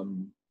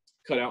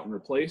cut out and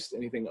replaced.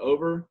 Anything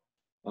over,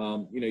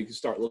 you know, you can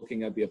start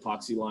looking at the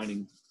epoxy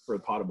lining for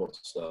potable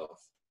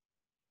stuff.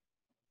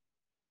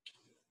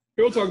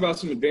 Here we'll talk about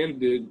some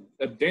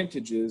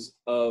advantages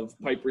of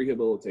pipe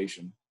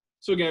rehabilitation.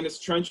 So again,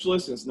 it's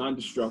trenchless and it's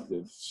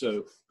non-destructive.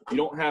 So you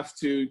don't have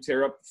to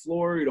tear up the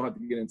floor. You don't have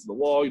to get into the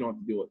wall. You don't have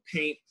to deal with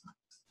paint.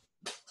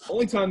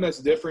 Only time that's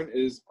different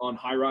is on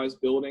high-rise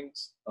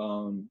buildings.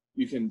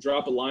 You can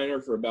drop a liner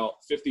for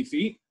about 50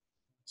 feet.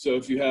 So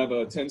if you have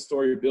a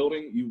 10-story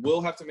building, you will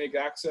have to make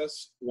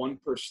access 1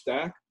 per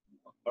stack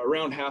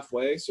around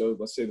halfway. So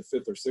let's say the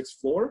 5th or 6th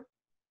floor.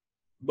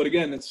 But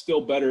again, it's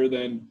still better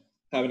than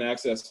having to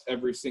access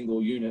every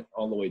single unit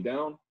all the way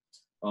down.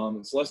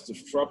 It's less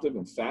disruptive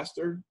and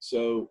faster.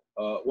 So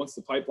once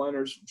the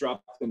pipeliner's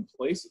dropped in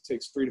place, it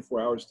takes 3 to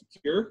 4 hours to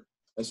cure.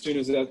 As soon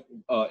as that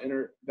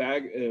inner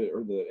bag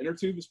or the inner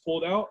tube is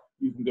pulled out,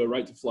 you can go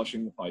right to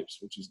flushing the pipes,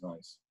 which is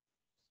nice.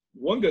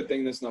 One good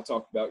thing that's not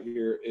talked about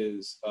here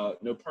is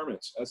no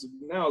permits. As of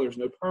now, there's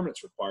no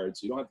permits required,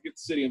 so you don't have to get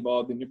the city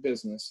involved in your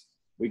business.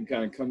 We can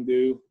kind of come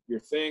do your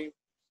thing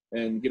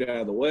and get out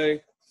of the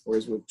way.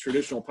 Whereas with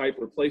traditional pipe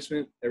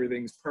replacement,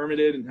 everything's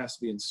permitted and has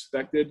to be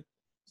inspected,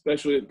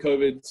 especially with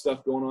COVID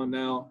stuff going on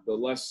now. The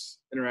less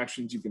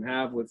interactions you can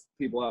have with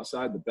people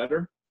outside, the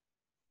better.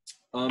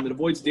 It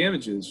avoids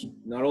damages,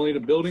 not only to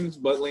buildings,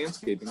 but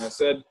landscaping. I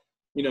said,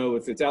 you know,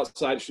 if it's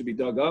outside, it should be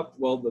dug up.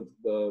 Well,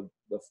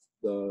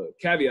 the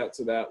caveat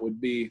to that would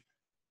be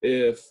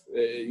if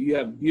you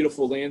have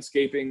beautiful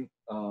landscaping,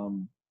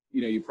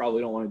 you know, you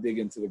probably don't want to dig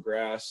into the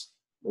grass,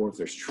 or if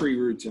there's tree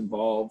roots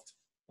involved.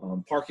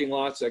 Parking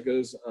lots, that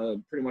goes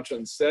pretty much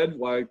unsaid.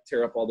 Why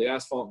tear up all the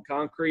asphalt and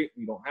concrete?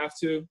 You don't have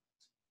to.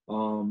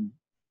 And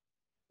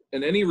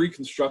any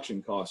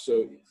reconstruction costs.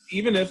 So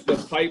even if the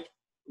pipe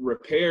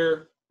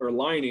repair or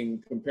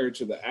lining compared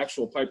to the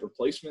actual pipe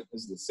replacement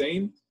is the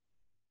same,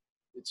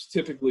 it's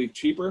typically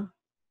cheaper.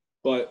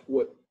 But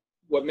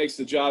what makes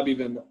the job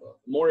even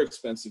more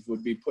expensive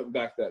would be putting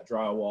back that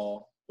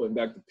drywall, putting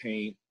back the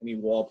paint, any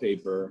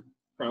wallpaper,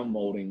 crown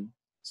molding,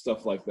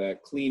 stuff like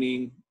that,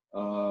 cleaning,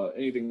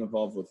 anything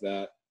involved with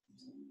that.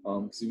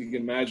 Because if you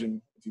can imagine,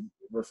 if you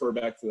refer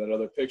back to that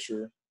other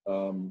picture,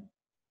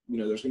 you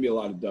know, there's going to be a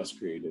lot of dust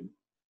created.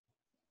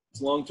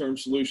 It's a long-term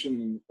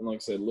solution, and like I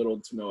said, little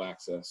to no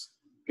access.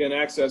 Again,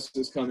 access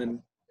is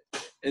coming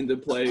into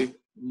play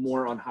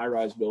more on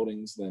high-rise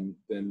buildings than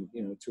you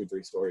know, 2 or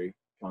 3 story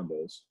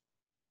condos.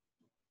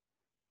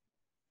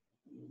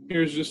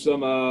 Here's just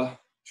some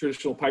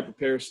traditional pipe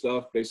repair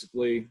stuff.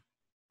 Basically,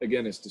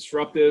 again, it's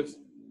disruptive.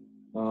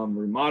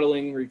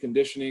 Remodeling,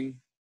 reconditioning.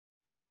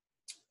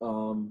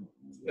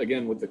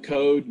 Again, with the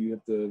code, you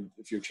have to,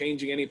 if you're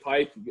changing any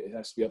pipe, it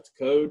has to be up to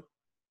code.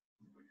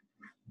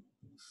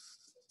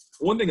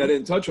 One thing I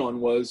didn't touch on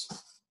was,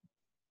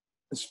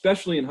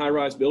 especially in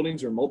high-rise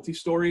buildings or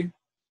multi-story,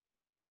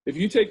 if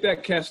you take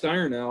that cast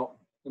iron out,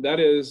 that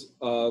is,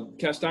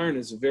 cast iron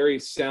is a very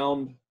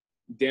sound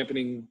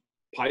dampening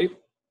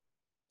pipe.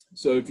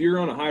 So if you're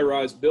on a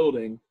high-rise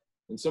building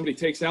and somebody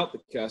takes out the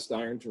cast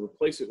iron to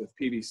replace it with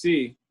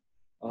PVC,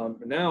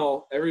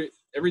 now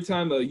every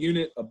time a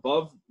unit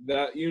above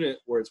that unit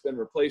where it's been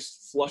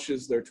replaced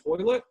flushes their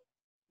toilet,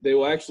 they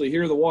will actually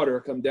hear the water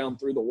come down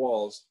through the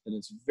walls, and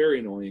it's very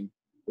annoying.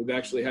 We've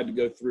actually had to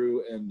go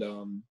through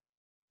and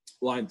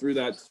line through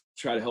that to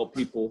try to help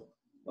people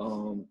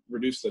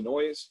reduce the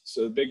noise.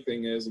 So the big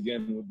thing is,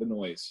 again, with the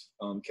noise.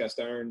 Cast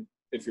iron,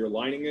 if you're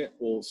lining it,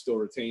 will still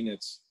retain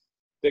its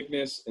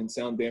thickness and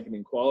sound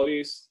dampening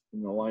qualities,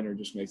 and the liner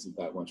just makes it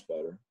that much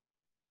better.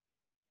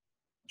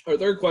 Our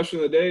third question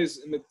of the day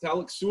is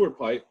metallic sewer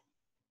pipe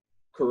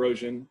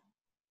corrosion.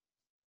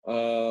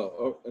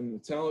 And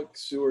metallic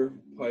sewer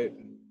pipe,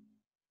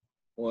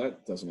 well,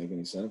 that doesn't make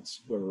any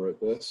sense, whoever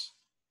wrote this.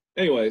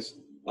 Anyways,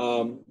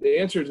 the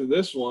answer to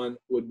this one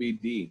would be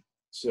D.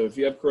 So if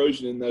you have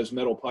corrosion in those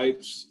metal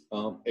pipes,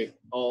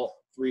 all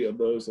 3 of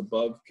those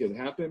above could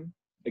happen.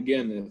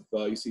 Again,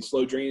 if you see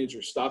slow drainage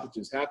or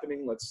stoppages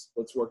happening, let's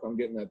work on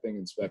getting that thing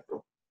inspected.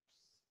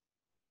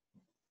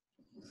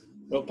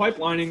 Now, pipe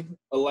lining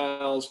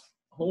allows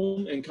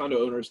home and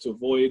condo owners to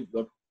avoid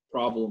the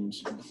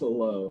problems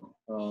below.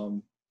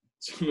 Some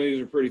of these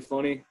are pretty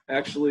funny,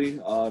 actually.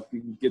 If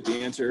you can get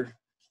the answer,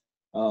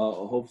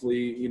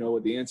 hopefully you know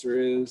what the answer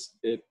is.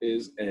 It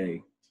is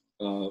A.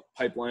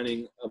 Pipe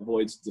lining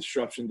avoids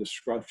disruption,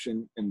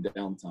 and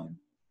downtime.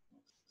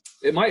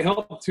 It might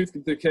help tooth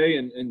decay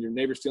and your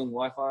neighbor stealing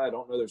Wi-Fi. I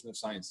don't know. There's no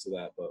science to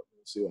that, but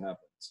we'll see what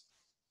happens.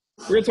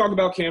 We're going to talk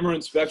about camera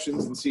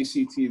inspections and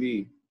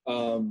CCTV.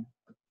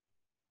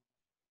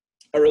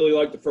 I really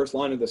like the first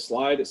line of the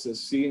slide. It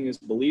says, seeing is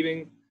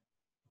believing.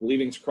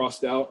 Believing's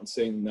crossed out and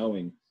saying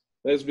knowing.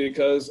 That is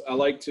because I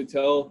like to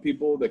tell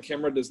people the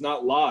camera does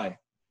not lie.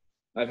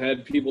 I've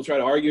had people try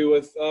to argue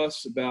with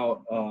us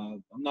about,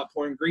 I'm not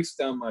pouring grease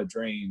down my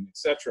drain,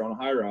 etc. on a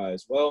high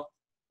rise. Well,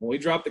 when we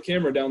drop the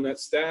camera down that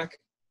stack,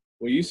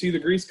 when you see the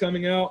grease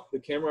coming out, the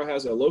camera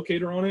has a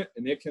locator on it,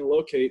 and it can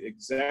locate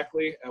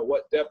exactly at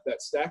what depth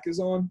that stack is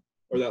on,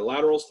 or that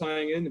lateral's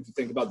tying in. If you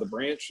think about the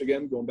branch,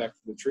 again, going back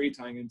to the tree,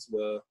 tying into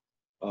the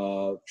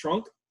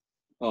trunk,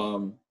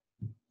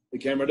 the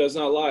camera does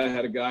not lie. I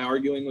had a guy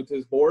arguing with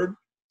his board,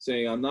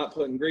 saying, I'm not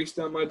putting grease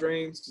down my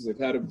drains because they've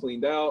had them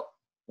cleaned out.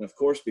 And of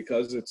course,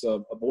 because it's a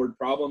board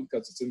problem,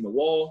 because it's in the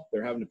wall,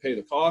 they're having to pay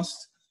the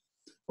cost.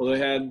 Well, they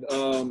had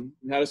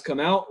us come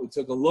out. We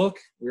took a look.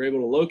 We were able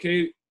to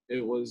locate.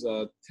 It was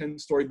a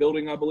 10-story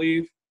building, I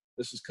believe.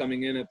 This was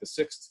coming in at the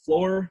 6th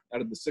floor, out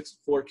of the 6th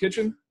floor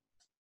kitchen.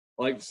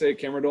 I like to say,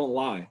 camera don't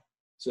lie.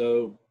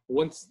 So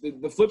once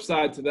the flip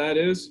side to that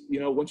is,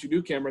 you know, once you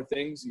do camera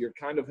things, you're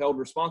kind of held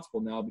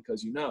responsible now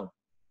because you know.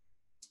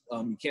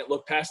 You can't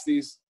look past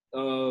these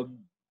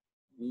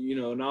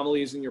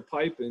anomalies in your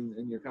pipe,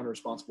 and you're kind of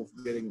responsible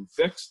for getting them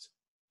fixed.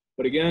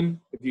 But again,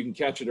 if you can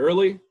catch it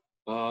early,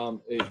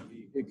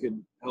 it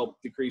could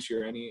help decrease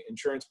any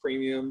insurance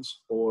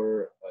premiums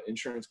or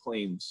insurance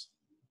claims.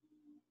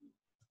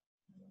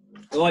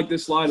 I like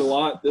this slide a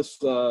lot. This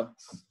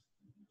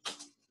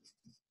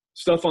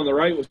stuff on the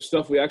right was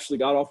stuff we actually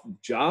got off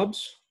of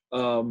jobs.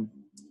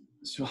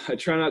 So I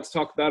try not to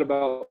talk bad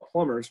about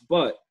plumbers,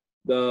 but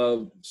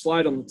the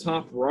slide on the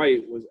top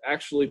right was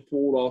actually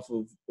pulled off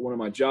of one of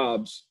my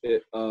jobs.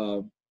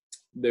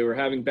 They were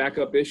having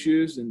backup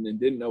issues and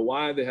didn't know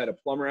why. They had a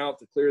plumber out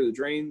to clear the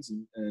drains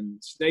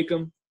and snake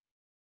them.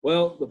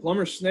 Well, the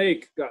plumber's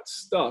snake got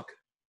stuck,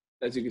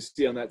 as you can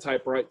see on that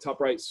top right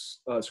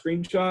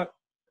screenshot.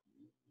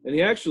 And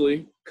he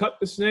actually cut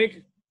the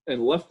snake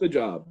and left the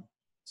job.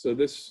 So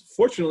this,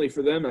 fortunately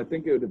for them, I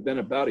think it would have been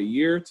about a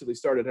year till they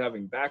started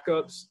having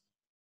backups.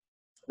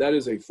 That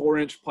is a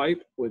 4-inch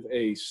pipe with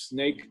a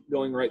snake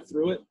going right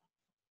through it.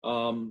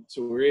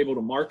 So we were able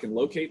to mark and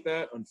locate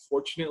that.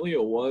 Unfortunately,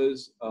 it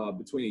was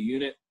between a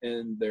unit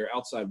and their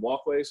outside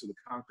walkway, so the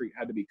concrete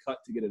had to be cut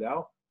to get it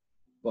out.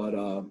 But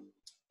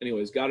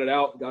anyways, got it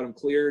out, got them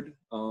cleared.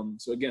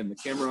 So again, the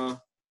camera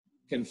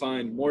can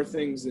find more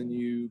things than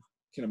you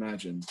can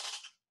imagine.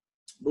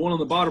 The one on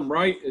the bottom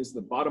right is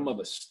the bottom of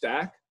a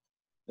stack,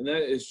 and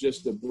that is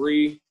just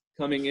debris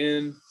coming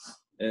in,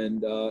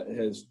 and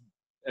has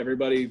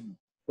everybody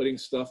putting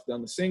stuff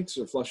down the sinks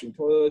or flushing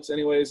toilets.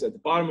 Anyways, at the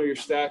bottom of your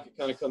stack, it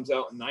kind of comes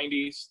out in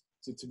 90s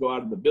to go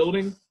out of the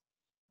building.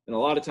 And a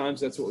lot of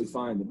times that's what we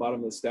find, the bottom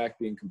of the stack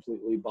being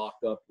completely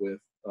blocked up with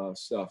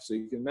stuff. So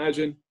you can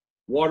imagine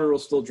water will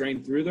still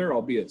drain through there,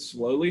 albeit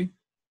slowly.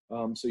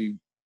 So you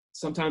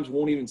sometimes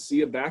won't even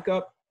see a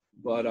backup,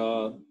 but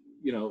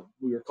we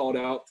were called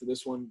out to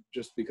this one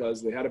just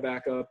because they had a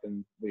backup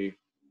and we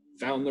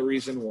found the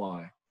reason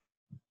why.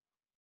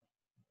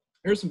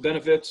 Here's some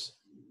benefits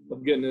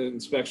of getting the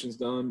inspections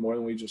done, more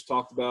than we just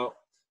talked about.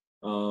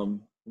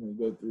 I'm going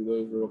to go through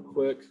those real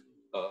quick.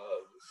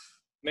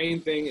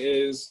 Main thing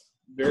is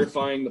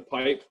verifying the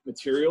pipe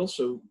material.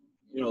 So,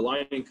 a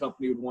lining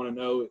company would want to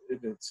know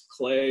if it's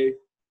clay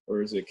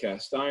or is it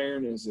cast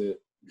iron, is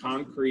it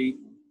concrete.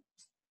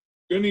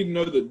 You're going to need to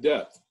know the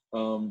depth.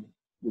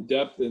 The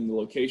depth and the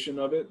location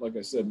of it. Like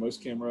I said,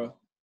 most camera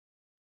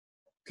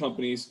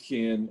companies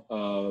can,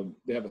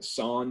 they have a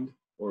sonde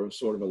or a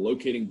sort of a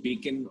locating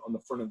beacon on the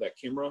front of that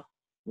camera.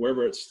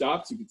 Wherever it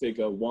stops, you can take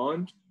a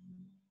wand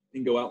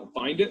and go out and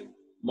find it,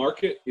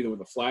 mark it either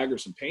with a flag or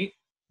some paint.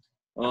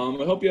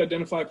 It'll help you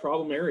identify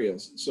problem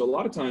areas. So a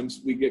lot of times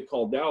we get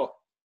called out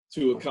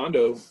to a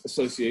condo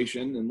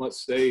association, and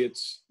let's say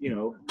it's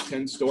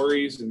 10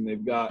 stories and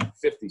they've got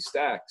 50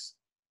 stacks.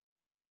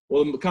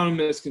 Well, the common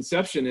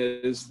misconception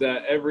is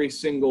that every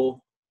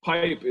single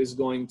pipe is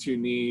going to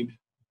need.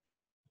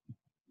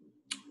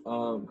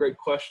 Great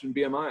question,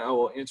 BMI. I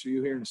will answer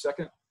you here in a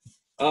second.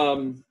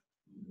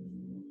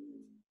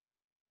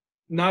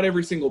 Not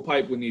every single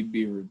pipe would need to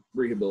be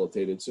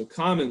rehabilitated. So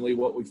commonly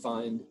what we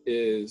find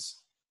is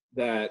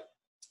that,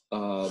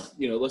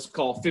 let's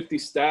call 50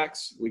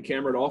 stacks. We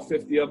cambered all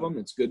 50 of them.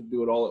 It's good to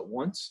do it all at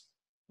once.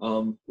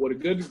 What a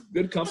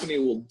good company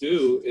will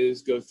do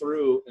is go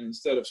through, and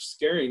instead of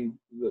scaring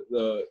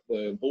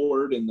the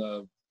board and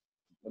the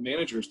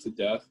managers to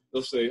death,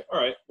 they'll say, all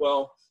right,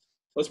 well,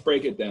 let's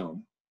break it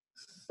down.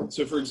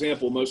 So for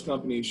example, most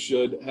companies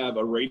should have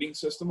a rating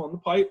system on the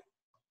pipe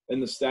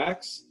and the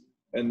stacks,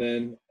 and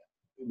then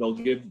they'll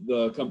give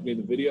the company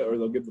the video, or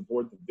they'll give the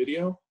board the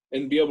video,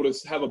 and be able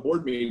to have a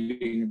board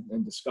meeting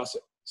and discuss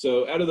it.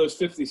 So out of those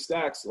 50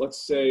 stacks,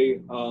 let's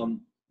say,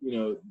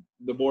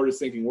 the board is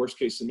thinking worst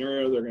case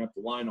scenario, they're going to have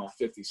to line all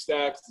 50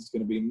 stacks. It's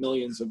going to be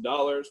millions of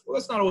dollars. Well,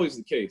 that's not always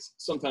the case.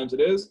 Sometimes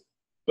it is,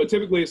 but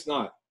typically it's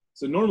not.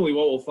 So normally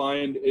what we'll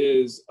find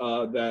is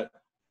that,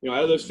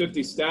 out of those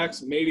 50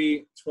 stacks,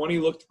 maybe 20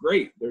 looked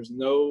great. There's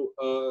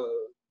nothing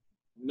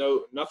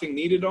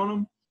needed on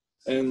them.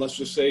 And let's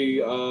just say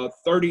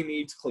 30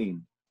 needs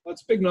clean.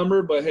 That's a big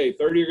number, but hey,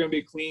 30 are going to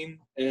be clean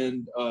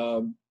and,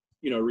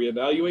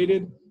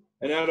 reevaluated.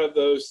 And out of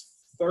those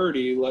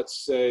 30,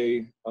 let's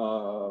say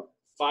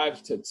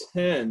 5 to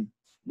 10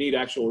 need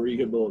actual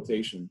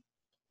rehabilitation.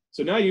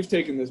 So now you've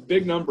taken this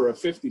big number of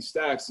 50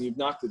 stacks and you've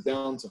knocked it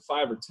down to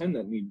 5 or 10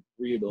 that need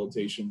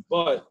rehabilitation,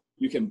 but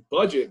you can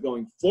budget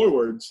going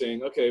forward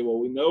saying, okay, well,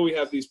 we know we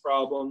have these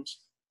problems.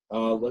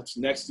 Let's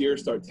next year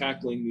start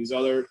tackling these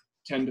other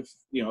 5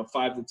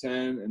 to 10,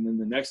 and then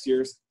the next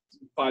year's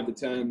 5 to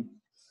 10.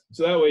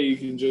 So that way you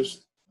can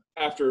just,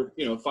 after,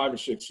 5 or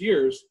 6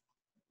 years,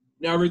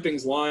 now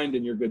everything's lined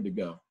and you're good to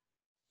go.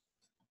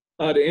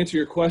 To answer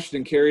your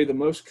question, Carrie, the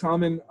most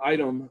common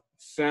item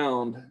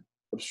found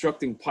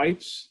obstructing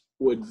pipes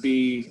would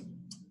be,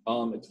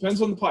 it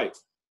depends on the pipe.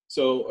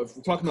 So if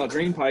we're talking about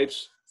drain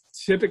pipes,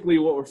 typically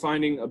what we're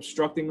finding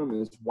obstructing them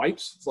is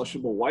wipes,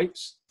 flushable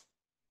wipes.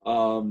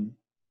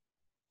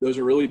 Those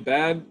are really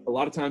bad. A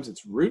lot of times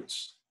it's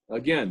roots.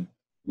 Again,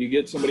 you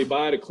get somebody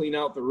by to clean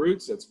out the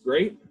roots, that's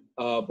great.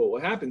 But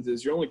what happens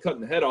is you're only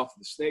cutting the head off of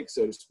the snake,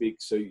 so to speak.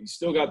 So you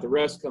still got the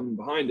rest coming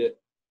behind it.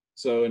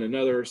 So in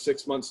another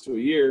 6 months to a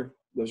year,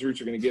 those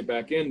roots are going to get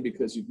back in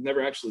because you've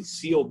never actually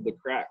sealed the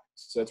crack.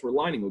 So that's where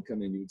lining would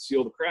come in. You would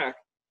seal the crack,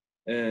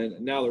 and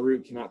now the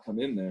root cannot come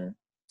in there.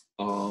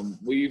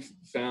 We've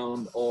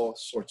found all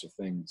sorts of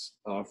things,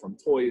 from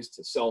toys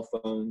to cell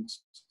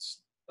phones,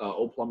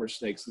 old plumber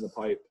snakes in the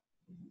pipe.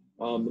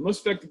 The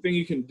most effective thing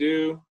you can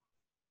do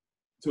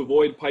to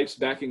avoid pipes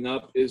backing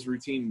up is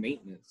routine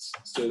maintenance.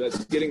 So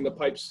that's getting the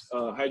pipes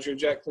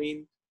hydrojack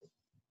clean.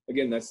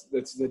 Again, that's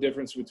the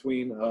difference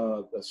between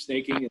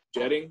snaking and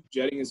jetting.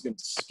 Jetting is going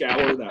to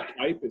scour that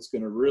pipe. It's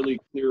going to really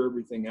clear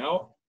everything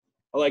out.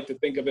 I like to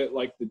think of it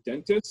like the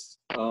dentist,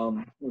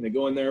 when they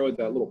go in there with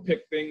that little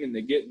pick thing and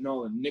they get in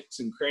all the nicks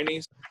and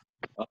crannies.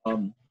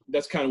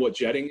 That's kind of what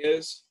jetting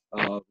is.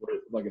 Where,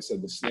 like I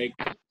said, the snake,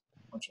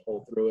 punch a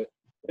hole through it.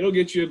 It'll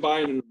get you by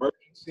in an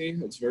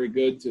emergency. It's very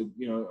good to,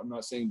 I'm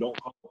not saying don't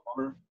call a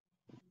plumber.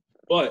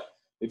 But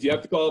if you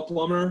have to call a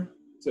plumber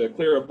to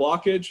clear a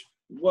blockage,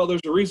 well,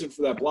 there's a reason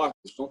for that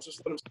blockage. Don't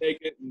just let him snake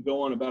it and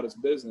go on about his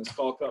business.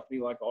 Call a company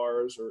like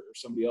ours or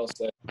somebody else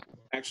that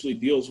actually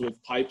deals with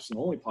pipes and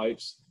only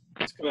pipes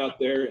to come out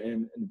there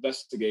and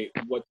investigate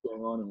what's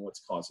going on and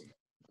what's causing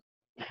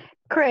it.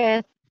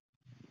 Chris,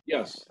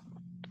 Yes.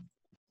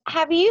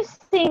 have you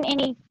seen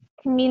any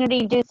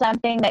community do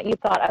something that you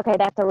thought, okay,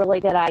 that's a really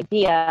good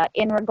idea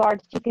in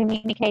regards to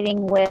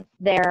communicating with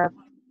their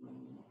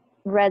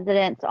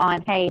residents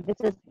on, hey, this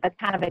is a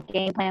kind of a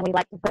game plan we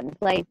like to put in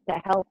place to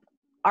help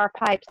our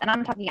pipes, and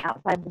I'm talking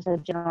outside just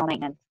of general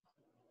maintenance.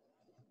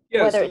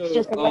 Yeah, Whether it's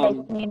just the way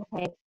they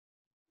communicate.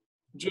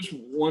 Just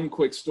one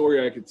quick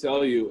story I could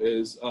tell you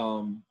is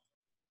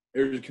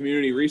there's a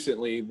community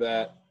recently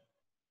that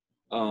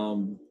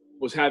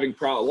was having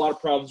a lot of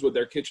problems with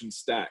their kitchen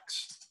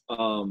stacks.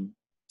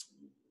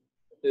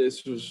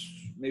 This was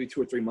maybe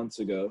 2 or 3 months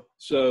ago.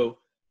 So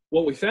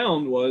what we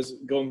found was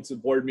going to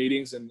board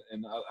meetings, and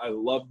I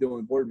love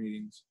doing board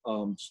meetings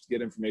just to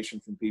get information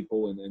from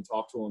people and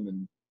talk to them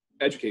and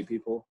educate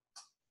people,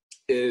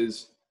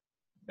 is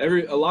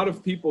a lot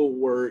of people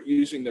were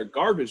using their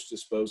garbage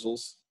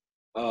disposals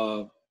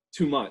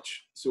too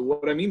much. So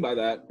what I mean by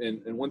that,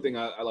 and one thing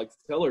I like to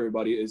tell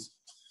everybody is,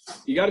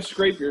 you got to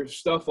scrape your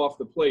stuff off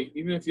the plate.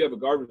 Even if you have a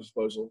garbage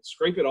disposal,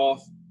 scrape it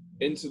off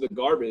into the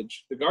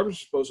garbage. The garbage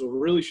disposal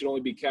really should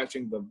only be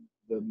catching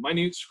the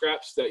minute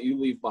scraps that you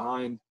leave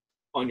behind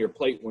on your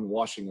plate when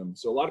washing them.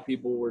 So a lot of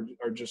people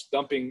are just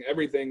dumping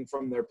everything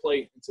from their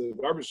plate into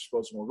the garbage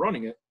disposal and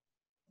running it.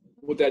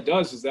 What that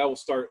does is that will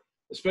start,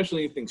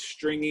 especially anything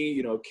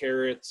stringy,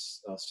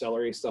 carrots,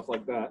 celery, stuff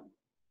like that,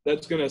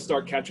 that's going to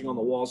start catching on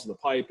the walls of the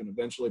pipe and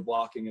eventually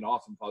blocking it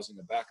off and causing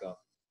a backup.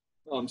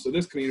 So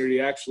this community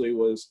actually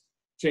was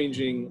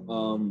changing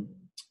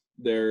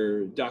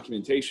their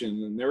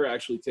documentation, and they're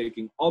actually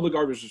taking all the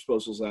garbage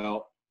disposals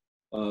out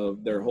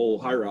of their whole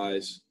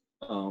high-rise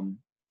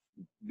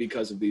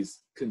because of these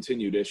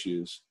continued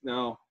issues.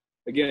 Now,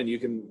 again, you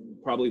can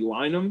probably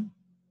line them,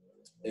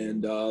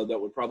 and that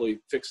would probably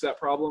fix that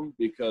problem,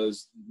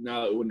 because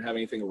now it wouldn't have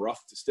anything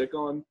rough to stick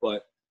on.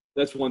 But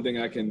that's one thing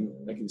I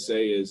can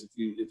say is, if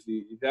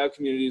you have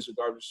communities with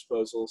garbage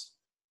disposals,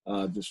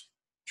 just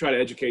try to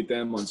educate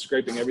them on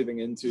scraping everything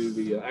into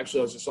the, actually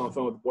I was just on the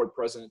phone with the board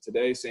president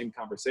today, same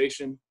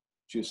conversation.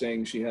 She was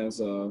saying she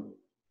has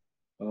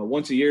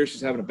once a year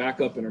she's having a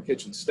backup in her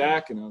kitchen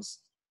stack, and I was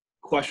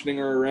questioning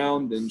her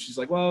around, and she's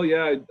like, well,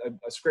 yeah,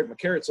 I scrape my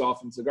carrots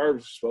off into the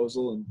garbage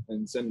disposal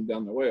and send them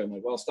down their way. I'm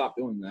like, well, stop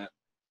doing that.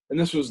 And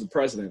this was the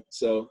president.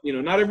 So,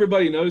 not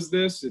everybody knows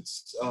this.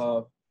 It's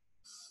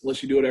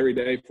unless you do it every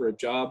day for a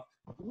job.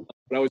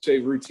 But I would say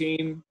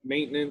routine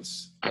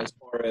maintenance as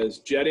far as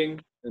jetting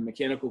and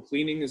mechanical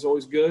cleaning is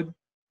always good.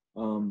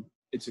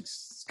 It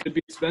could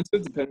be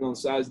expensive depending on the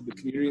size of the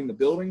community and the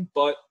building,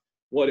 but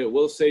what it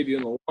will save you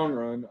in the long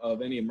run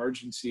of any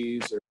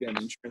emergencies or, again,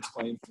 insurance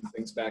claims and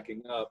things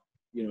backing up,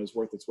 is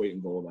worth its weight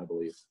in gold, I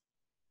believe.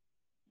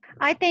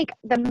 I think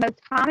the most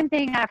common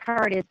thing I've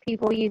heard is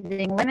people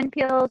using lemon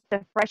peels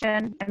to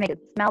freshen and make it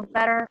smell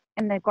better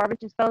in the garbage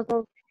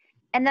disposals.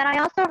 And then I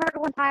also heard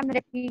one time that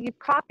if you use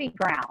coffee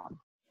grounds.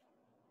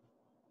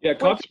 Yeah,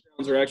 coffee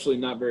grounds are actually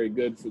not very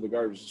good for the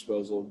garbage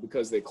disposal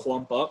because they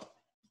clump up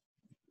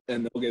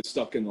and they'll get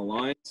stuck in the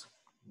lines.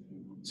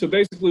 So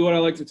basically what I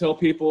like to tell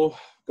people,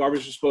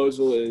 garbage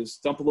disposal is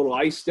dump a little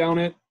ice down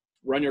it,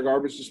 run your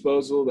garbage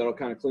disposal. That'll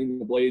kind of clean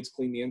the blades,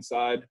 clean the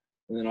inside,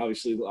 and then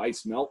obviously the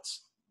ice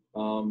melts.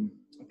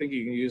 I think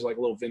you can use like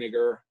a little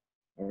vinegar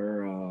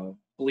or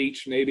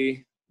bleach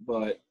maybe,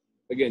 but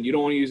again, you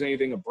don't want to use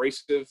anything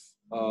abrasive.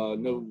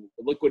 No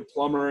liquid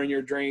plumber in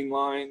your drain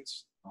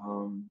lines.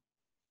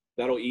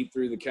 That'll eat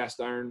through the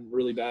cast iron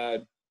really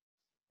bad.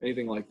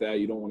 Anything like that,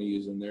 you don't want to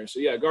use in there. So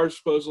yeah, garbage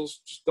disposals,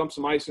 just dump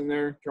some ice in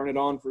there, turn it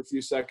on for a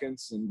few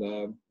seconds, and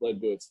let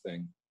it do its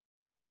thing.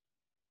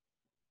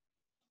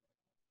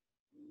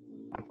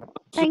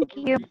 Thank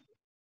you.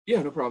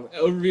 Yeah, no problem.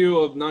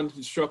 Overview of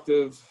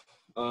non-constructive.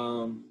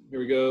 Here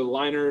we go.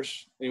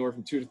 Liners, anywhere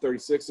from 2 to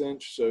 36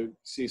 inch. So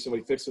see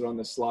somebody fix it on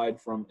this slide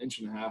from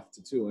 1.5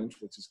 to 2 inch,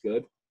 which is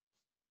good.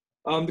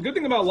 The good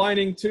thing about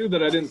lining too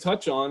that I didn't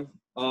touch on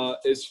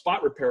is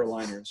spot repair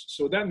liners.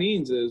 So what that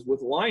means is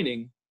with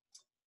lining,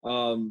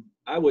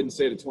 I wouldn't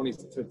say to 20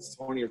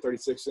 or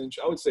 36 inch.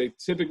 I would say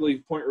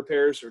typically point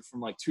repairs are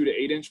from like 2 to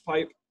 8 inch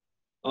pipe.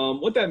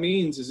 What that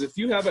means is if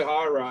you have a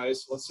high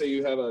rise, let's say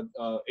you have a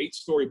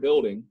 8-story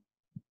building,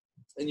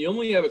 and you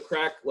only have a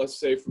crack, let's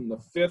say from the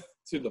 5th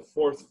to the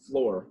 4th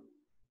floor,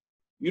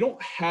 you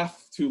don't have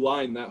to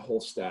line that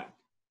whole stack.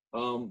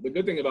 The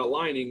good thing about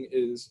lining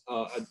is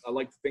I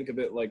like to think of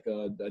it like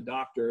a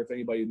doctor. If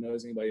anybody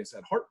knows anybody that's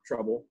had heart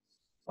trouble,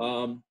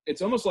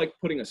 it's almost like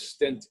putting a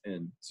stent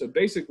in. So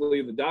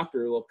basically the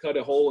doctor will cut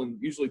a hole in,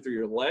 usually through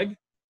your leg,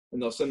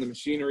 and they'll send the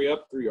machinery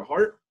up through your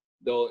heart.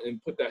 They'll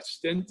put that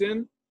stent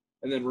in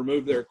and then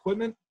remove their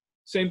equipment.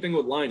 Same thing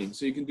with lining.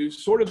 So you can do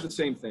sort of the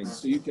same thing.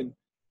 So you can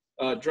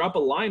drop a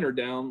liner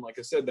down, like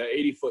I said, that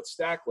 80-foot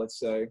stack, let's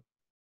say,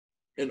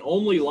 and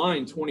only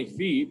line 20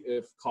 feet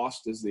if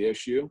cost is the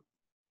issue.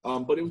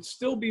 But it would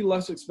still be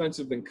less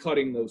expensive than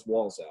cutting those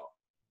walls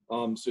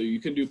out. So you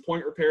can do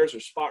point repairs or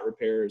spot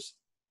repairs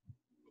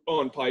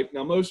on pipe.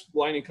 Now, most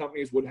lining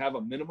companies would have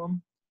a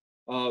minimum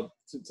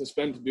to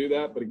spend to do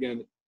that. But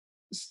again,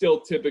 still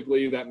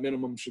typically that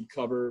minimum should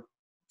cover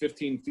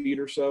 15 feet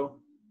or so.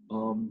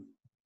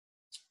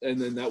 And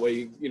then that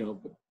way, you know,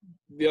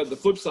 the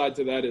flip side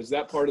to that is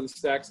that part of the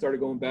stack started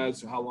going bad.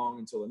 So how long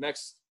until the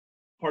next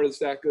part of the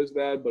stack goes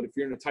bad? But if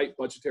you're in a tight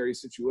budgetary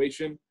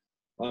situation,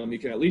 you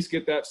can at least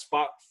get that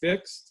spot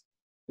fixed,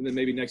 and then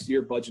maybe next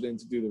year budget in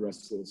to do the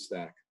rest of the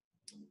stack.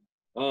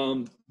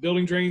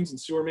 Building drains and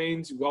sewer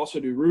mains. You also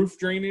do roof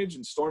drainage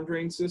and storm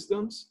drain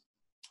systems,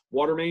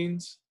 water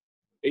mains,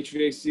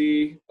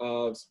 HVAC,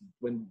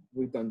 when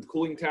we've done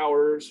cooling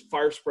towers,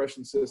 fire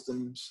suppression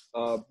systems,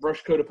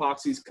 brush coat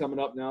epoxies coming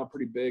up now,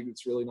 pretty big.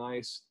 It's really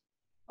nice.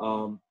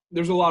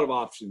 There's a lot of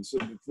options. So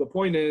the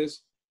point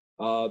is,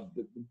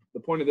 the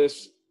point of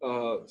this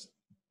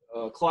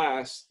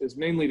class is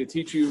mainly to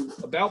teach you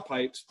about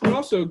pipes, but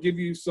also give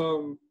you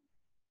some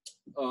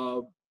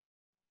other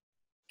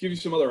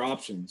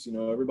options. You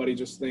know, everybody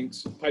just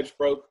thinks pipes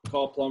broke,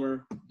 call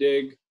plumber,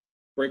 dig,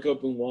 break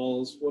open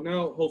walls. Well,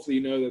 now hopefully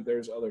you know that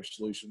there's other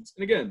solutions.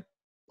 And again,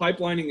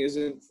 pipelining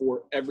isn't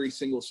for every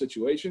single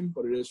situation,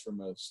 but it is for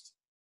most.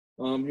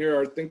 Here,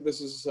 I think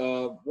this is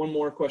one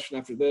more question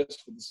after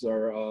this, but this is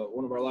our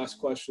one of our last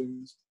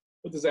questions.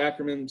 What does the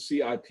acronym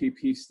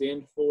CIPP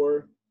stand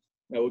for?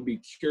 That would be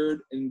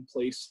cured in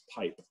place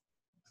pipe.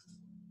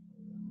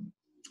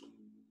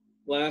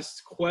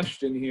 Last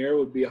question here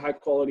would be a high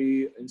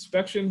quality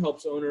inspection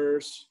helps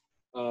owners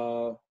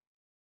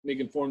make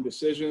informed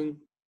decision.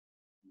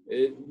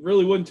 It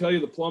really wouldn't tell you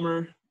the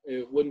plumber.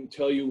 It wouldn't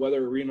tell you whether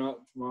to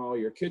remodel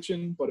your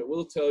kitchen, but it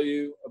will tell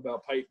you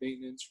about pipe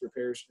maintenance,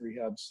 repairs, and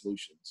rehab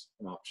solutions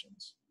and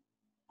options.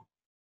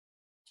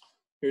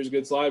 Here's a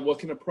good slide. What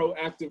can a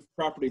proactive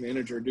property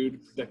manager do to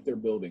protect their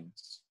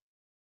buildings?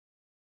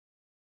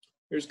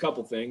 Here's a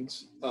couple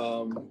things.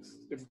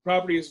 If a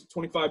property is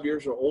 25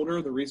 years or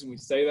older, the reason we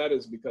say that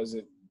is because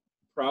it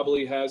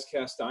probably has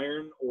cast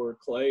iron or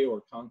clay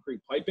or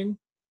concrete piping.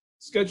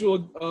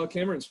 Schedule a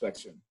camera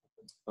inspection.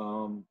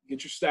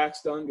 Get your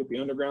stacks done, get the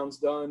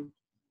undergrounds done.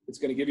 It's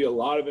going to give you a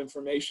lot of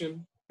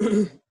information.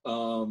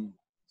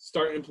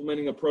 Start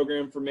implementing a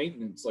program for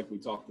maintenance like we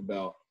talked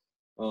about,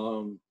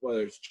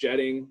 whether it's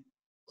jetting,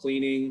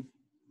 cleaning,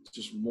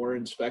 just more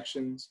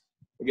inspections.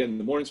 Again,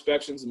 the more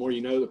inspections, the more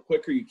you know, the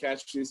quicker you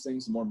catch these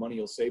things, the more money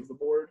you'll save the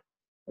board.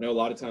 I know a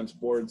lot of times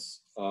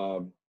boards,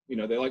 you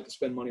know, they like to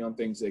spend money on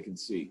things they can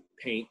see.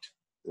 Paint,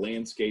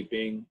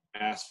 landscaping,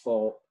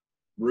 asphalt,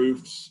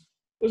 roofs.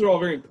 Those are all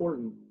very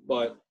important,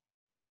 but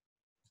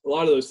a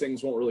lot of those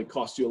things won't really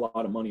cost you a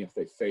lot of money if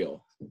they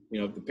fail. You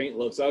know, if the paint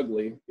looks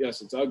ugly,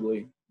 yes, it's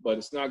ugly, but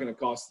it's not going to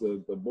cost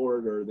the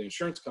board or the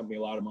insurance company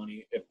a lot of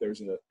money if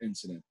there's an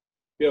incident.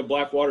 If you have a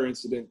black water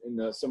incident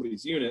in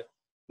somebody's unit,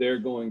 they're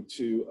going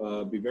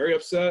to be very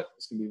upset.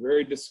 It's going to be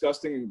very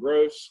disgusting and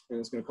gross, and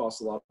it's going to cost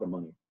a lot of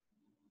money.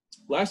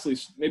 Lastly,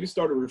 maybe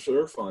start a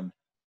reserve fund.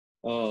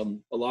 A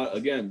lot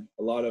of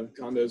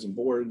condos and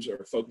boards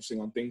are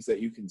focusing on things that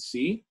you can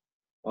see.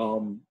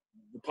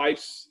 The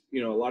pipes,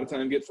 you know, a lot of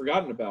time get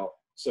forgotten about.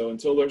 So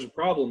until there's a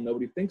problem,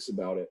 nobody thinks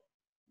about it.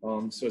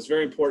 So it's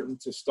very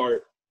important to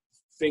start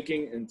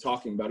thinking and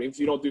talking about it. If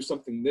you don't do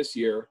something this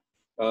year,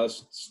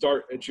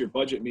 start at your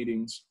budget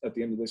meetings at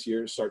the end of this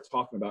year, start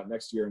talking about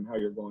next year and how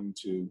you're going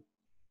to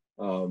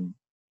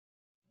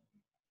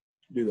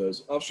do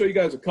those. I'll show you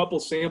guys a couple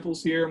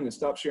samples here. I'm going to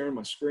stop sharing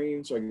my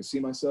screen so I can see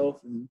myself.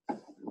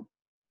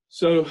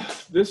 So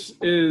this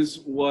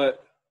is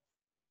what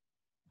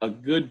a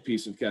good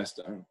piece of cast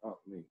iron. Oh,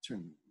 let me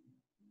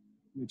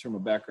turn my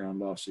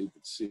background off so you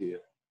can see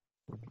it.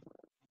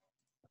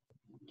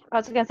 I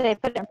was going to say,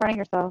 put it in front of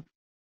yourself.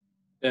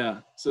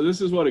 Yeah. So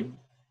this is what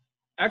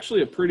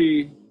actually a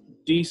pretty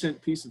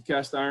decent piece of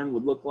cast iron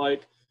would look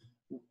like.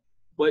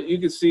 But you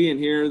can see in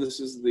here, this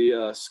is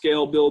the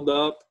scale build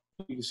up.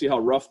 You can see how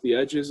rough the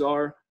edges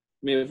are.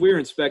 I mean, if we were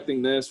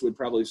inspecting this, we'd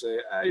probably say,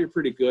 you're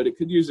pretty good. It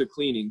could use a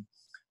cleaning.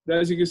 But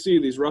as you can see,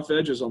 these rough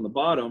edges on the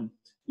bottom,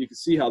 you can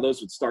see how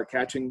those would start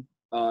catching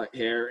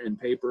hair and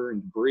paper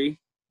and debris.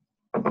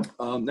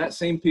 that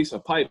same piece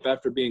of pipe,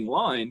 after being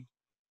lined,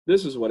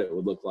 this is what it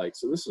would look like.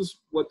 So this is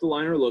what the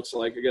liner looks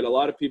like. I get a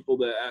lot of people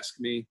that ask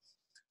me,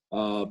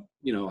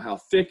 how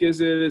thick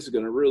is it? Is it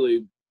going to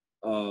really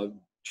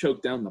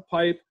choke down the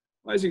pipe?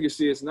 As you can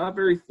see, it's not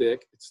very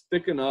thick. It's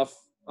thick enough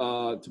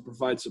to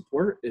provide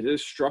support. It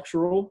is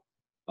structural.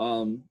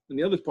 And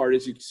the other part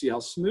is you can see how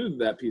smooth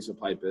that piece of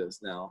pipe is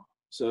now.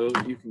 So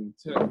you can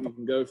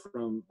go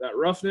from that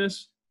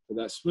roughness to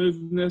that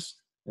smoothness,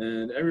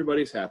 and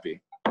everybody's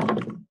happy.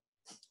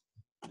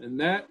 And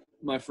that,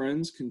 my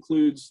friends,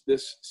 concludes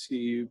this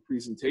CU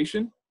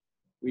presentation.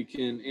 We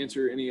can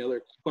answer any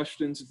other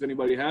questions if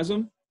anybody has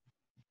them.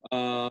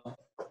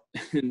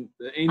 And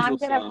the Angel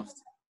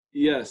Soft.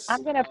 Yes.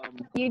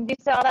 You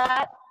saw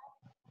that?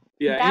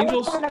 Yeah, that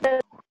Angels.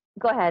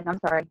 Go ahead, I'm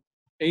sorry.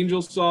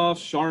 Angel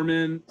Soft,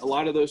 Charmin, a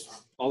lot of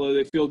those, although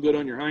they feel good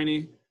on your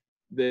hiney,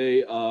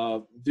 they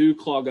do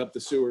clog up the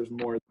sewers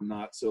more than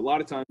not. So a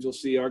lot of times you'll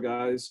see our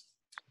guys,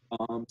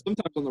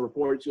 sometimes on the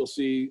reports you'll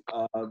see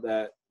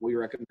that we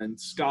recommend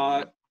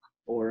Scott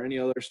or any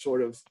other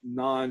sort of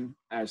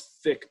as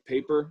thick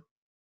paper.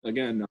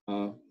 Again,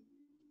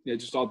 it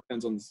just all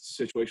depends on the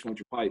situation with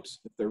your pipes.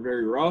 If they're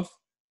very rough,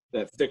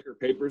 that thicker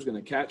paper is going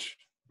to catch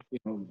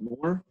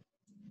more.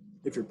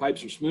 If your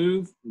pipes are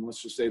smooth, and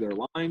let's just say they're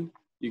lined,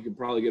 you can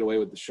probably get away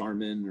with the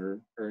Charmin or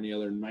any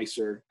other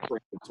nicer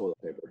branded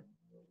toilet paper.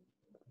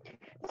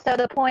 So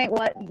the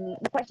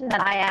question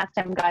that I asked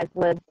him, guys,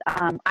 was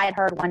I had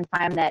heard one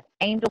time that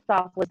Angel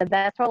Soft was the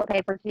best toilet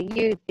paper to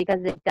use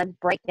because it does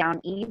break down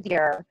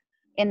easier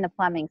in the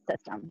plumbing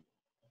system.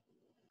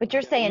 But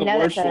you're saying no.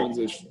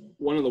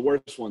 One of the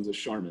worst ones is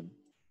Charmin.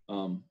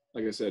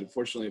 Like I said,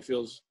 fortunately, it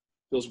feels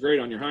great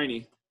on your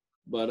hiney,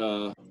 but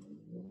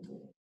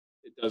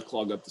it does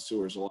clog up the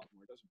sewers a lot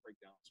more. It doesn't break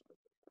down.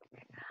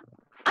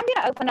 I'm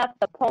going to open up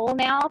the poll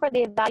now for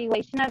the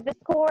evaluation of this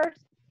course.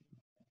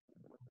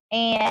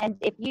 And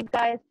if you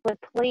guys would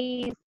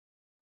please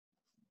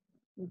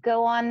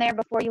go on there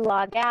before you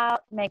log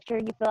out, make sure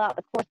you fill out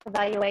the course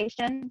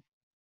evaluation.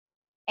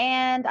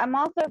 And I'm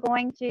also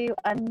going to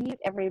unmute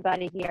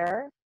everybody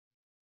here.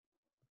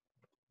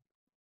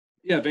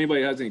 Yeah, if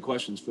anybody has any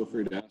questions, feel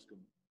free to ask them.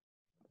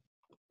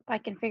 If I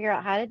can figure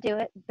out how to do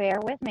it, bear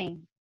with me.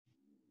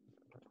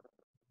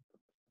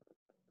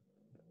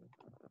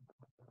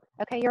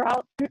 Okay, you're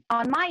all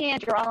on my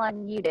end, you're all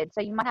unmuted, so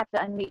you might have to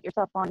unmute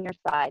yourself on your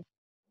side.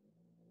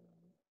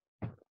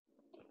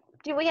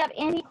 Do we have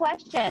any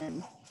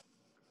questions?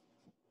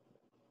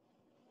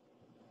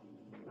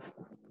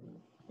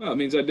 Well, it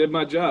means I did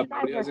my job.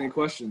 Nobody has any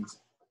questions.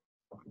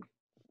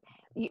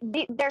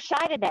 They're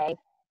shy today.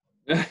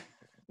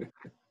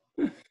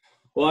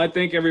 Well, I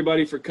thank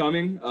everybody for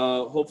coming.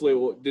 Hopefully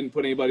it didn't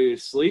put anybody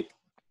to sleep.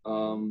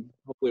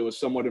 Hopefully it was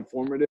somewhat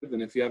informative.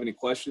 And if you have any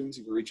questions,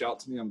 you can reach out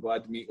to me. I'm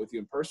glad to meet with you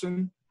in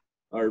person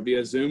or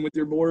via Zoom with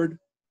your board.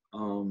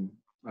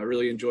 I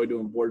really enjoy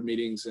doing board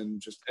meetings and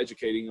just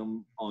educating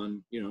them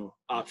on,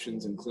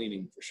 options and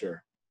cleaning for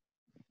sure.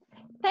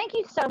 Thank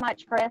you so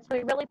much, Chris.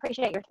 We really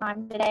appreciate your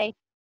time today.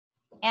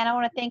 And I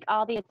want to thank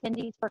all the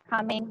attendees for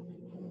coming.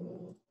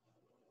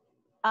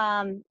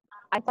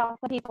 I saw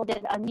some people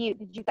did unmute.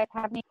 Did you guys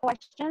have any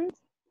questions?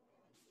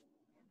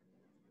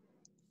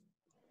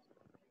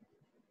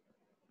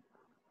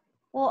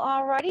 Well,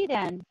 alrighty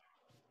then.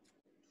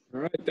 All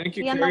right. Thank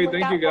you, Carrie.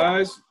 Thank you,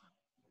 guys.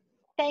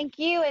 Thank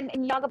you.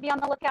 And y'all will be on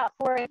the lookout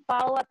for a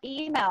follow-up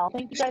email.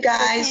 Thank you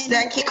guys.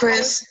 Thank you,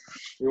 Chris.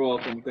 You're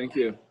welcome. Thank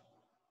you.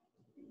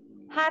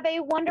 Have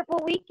a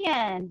wonderful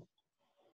weekend.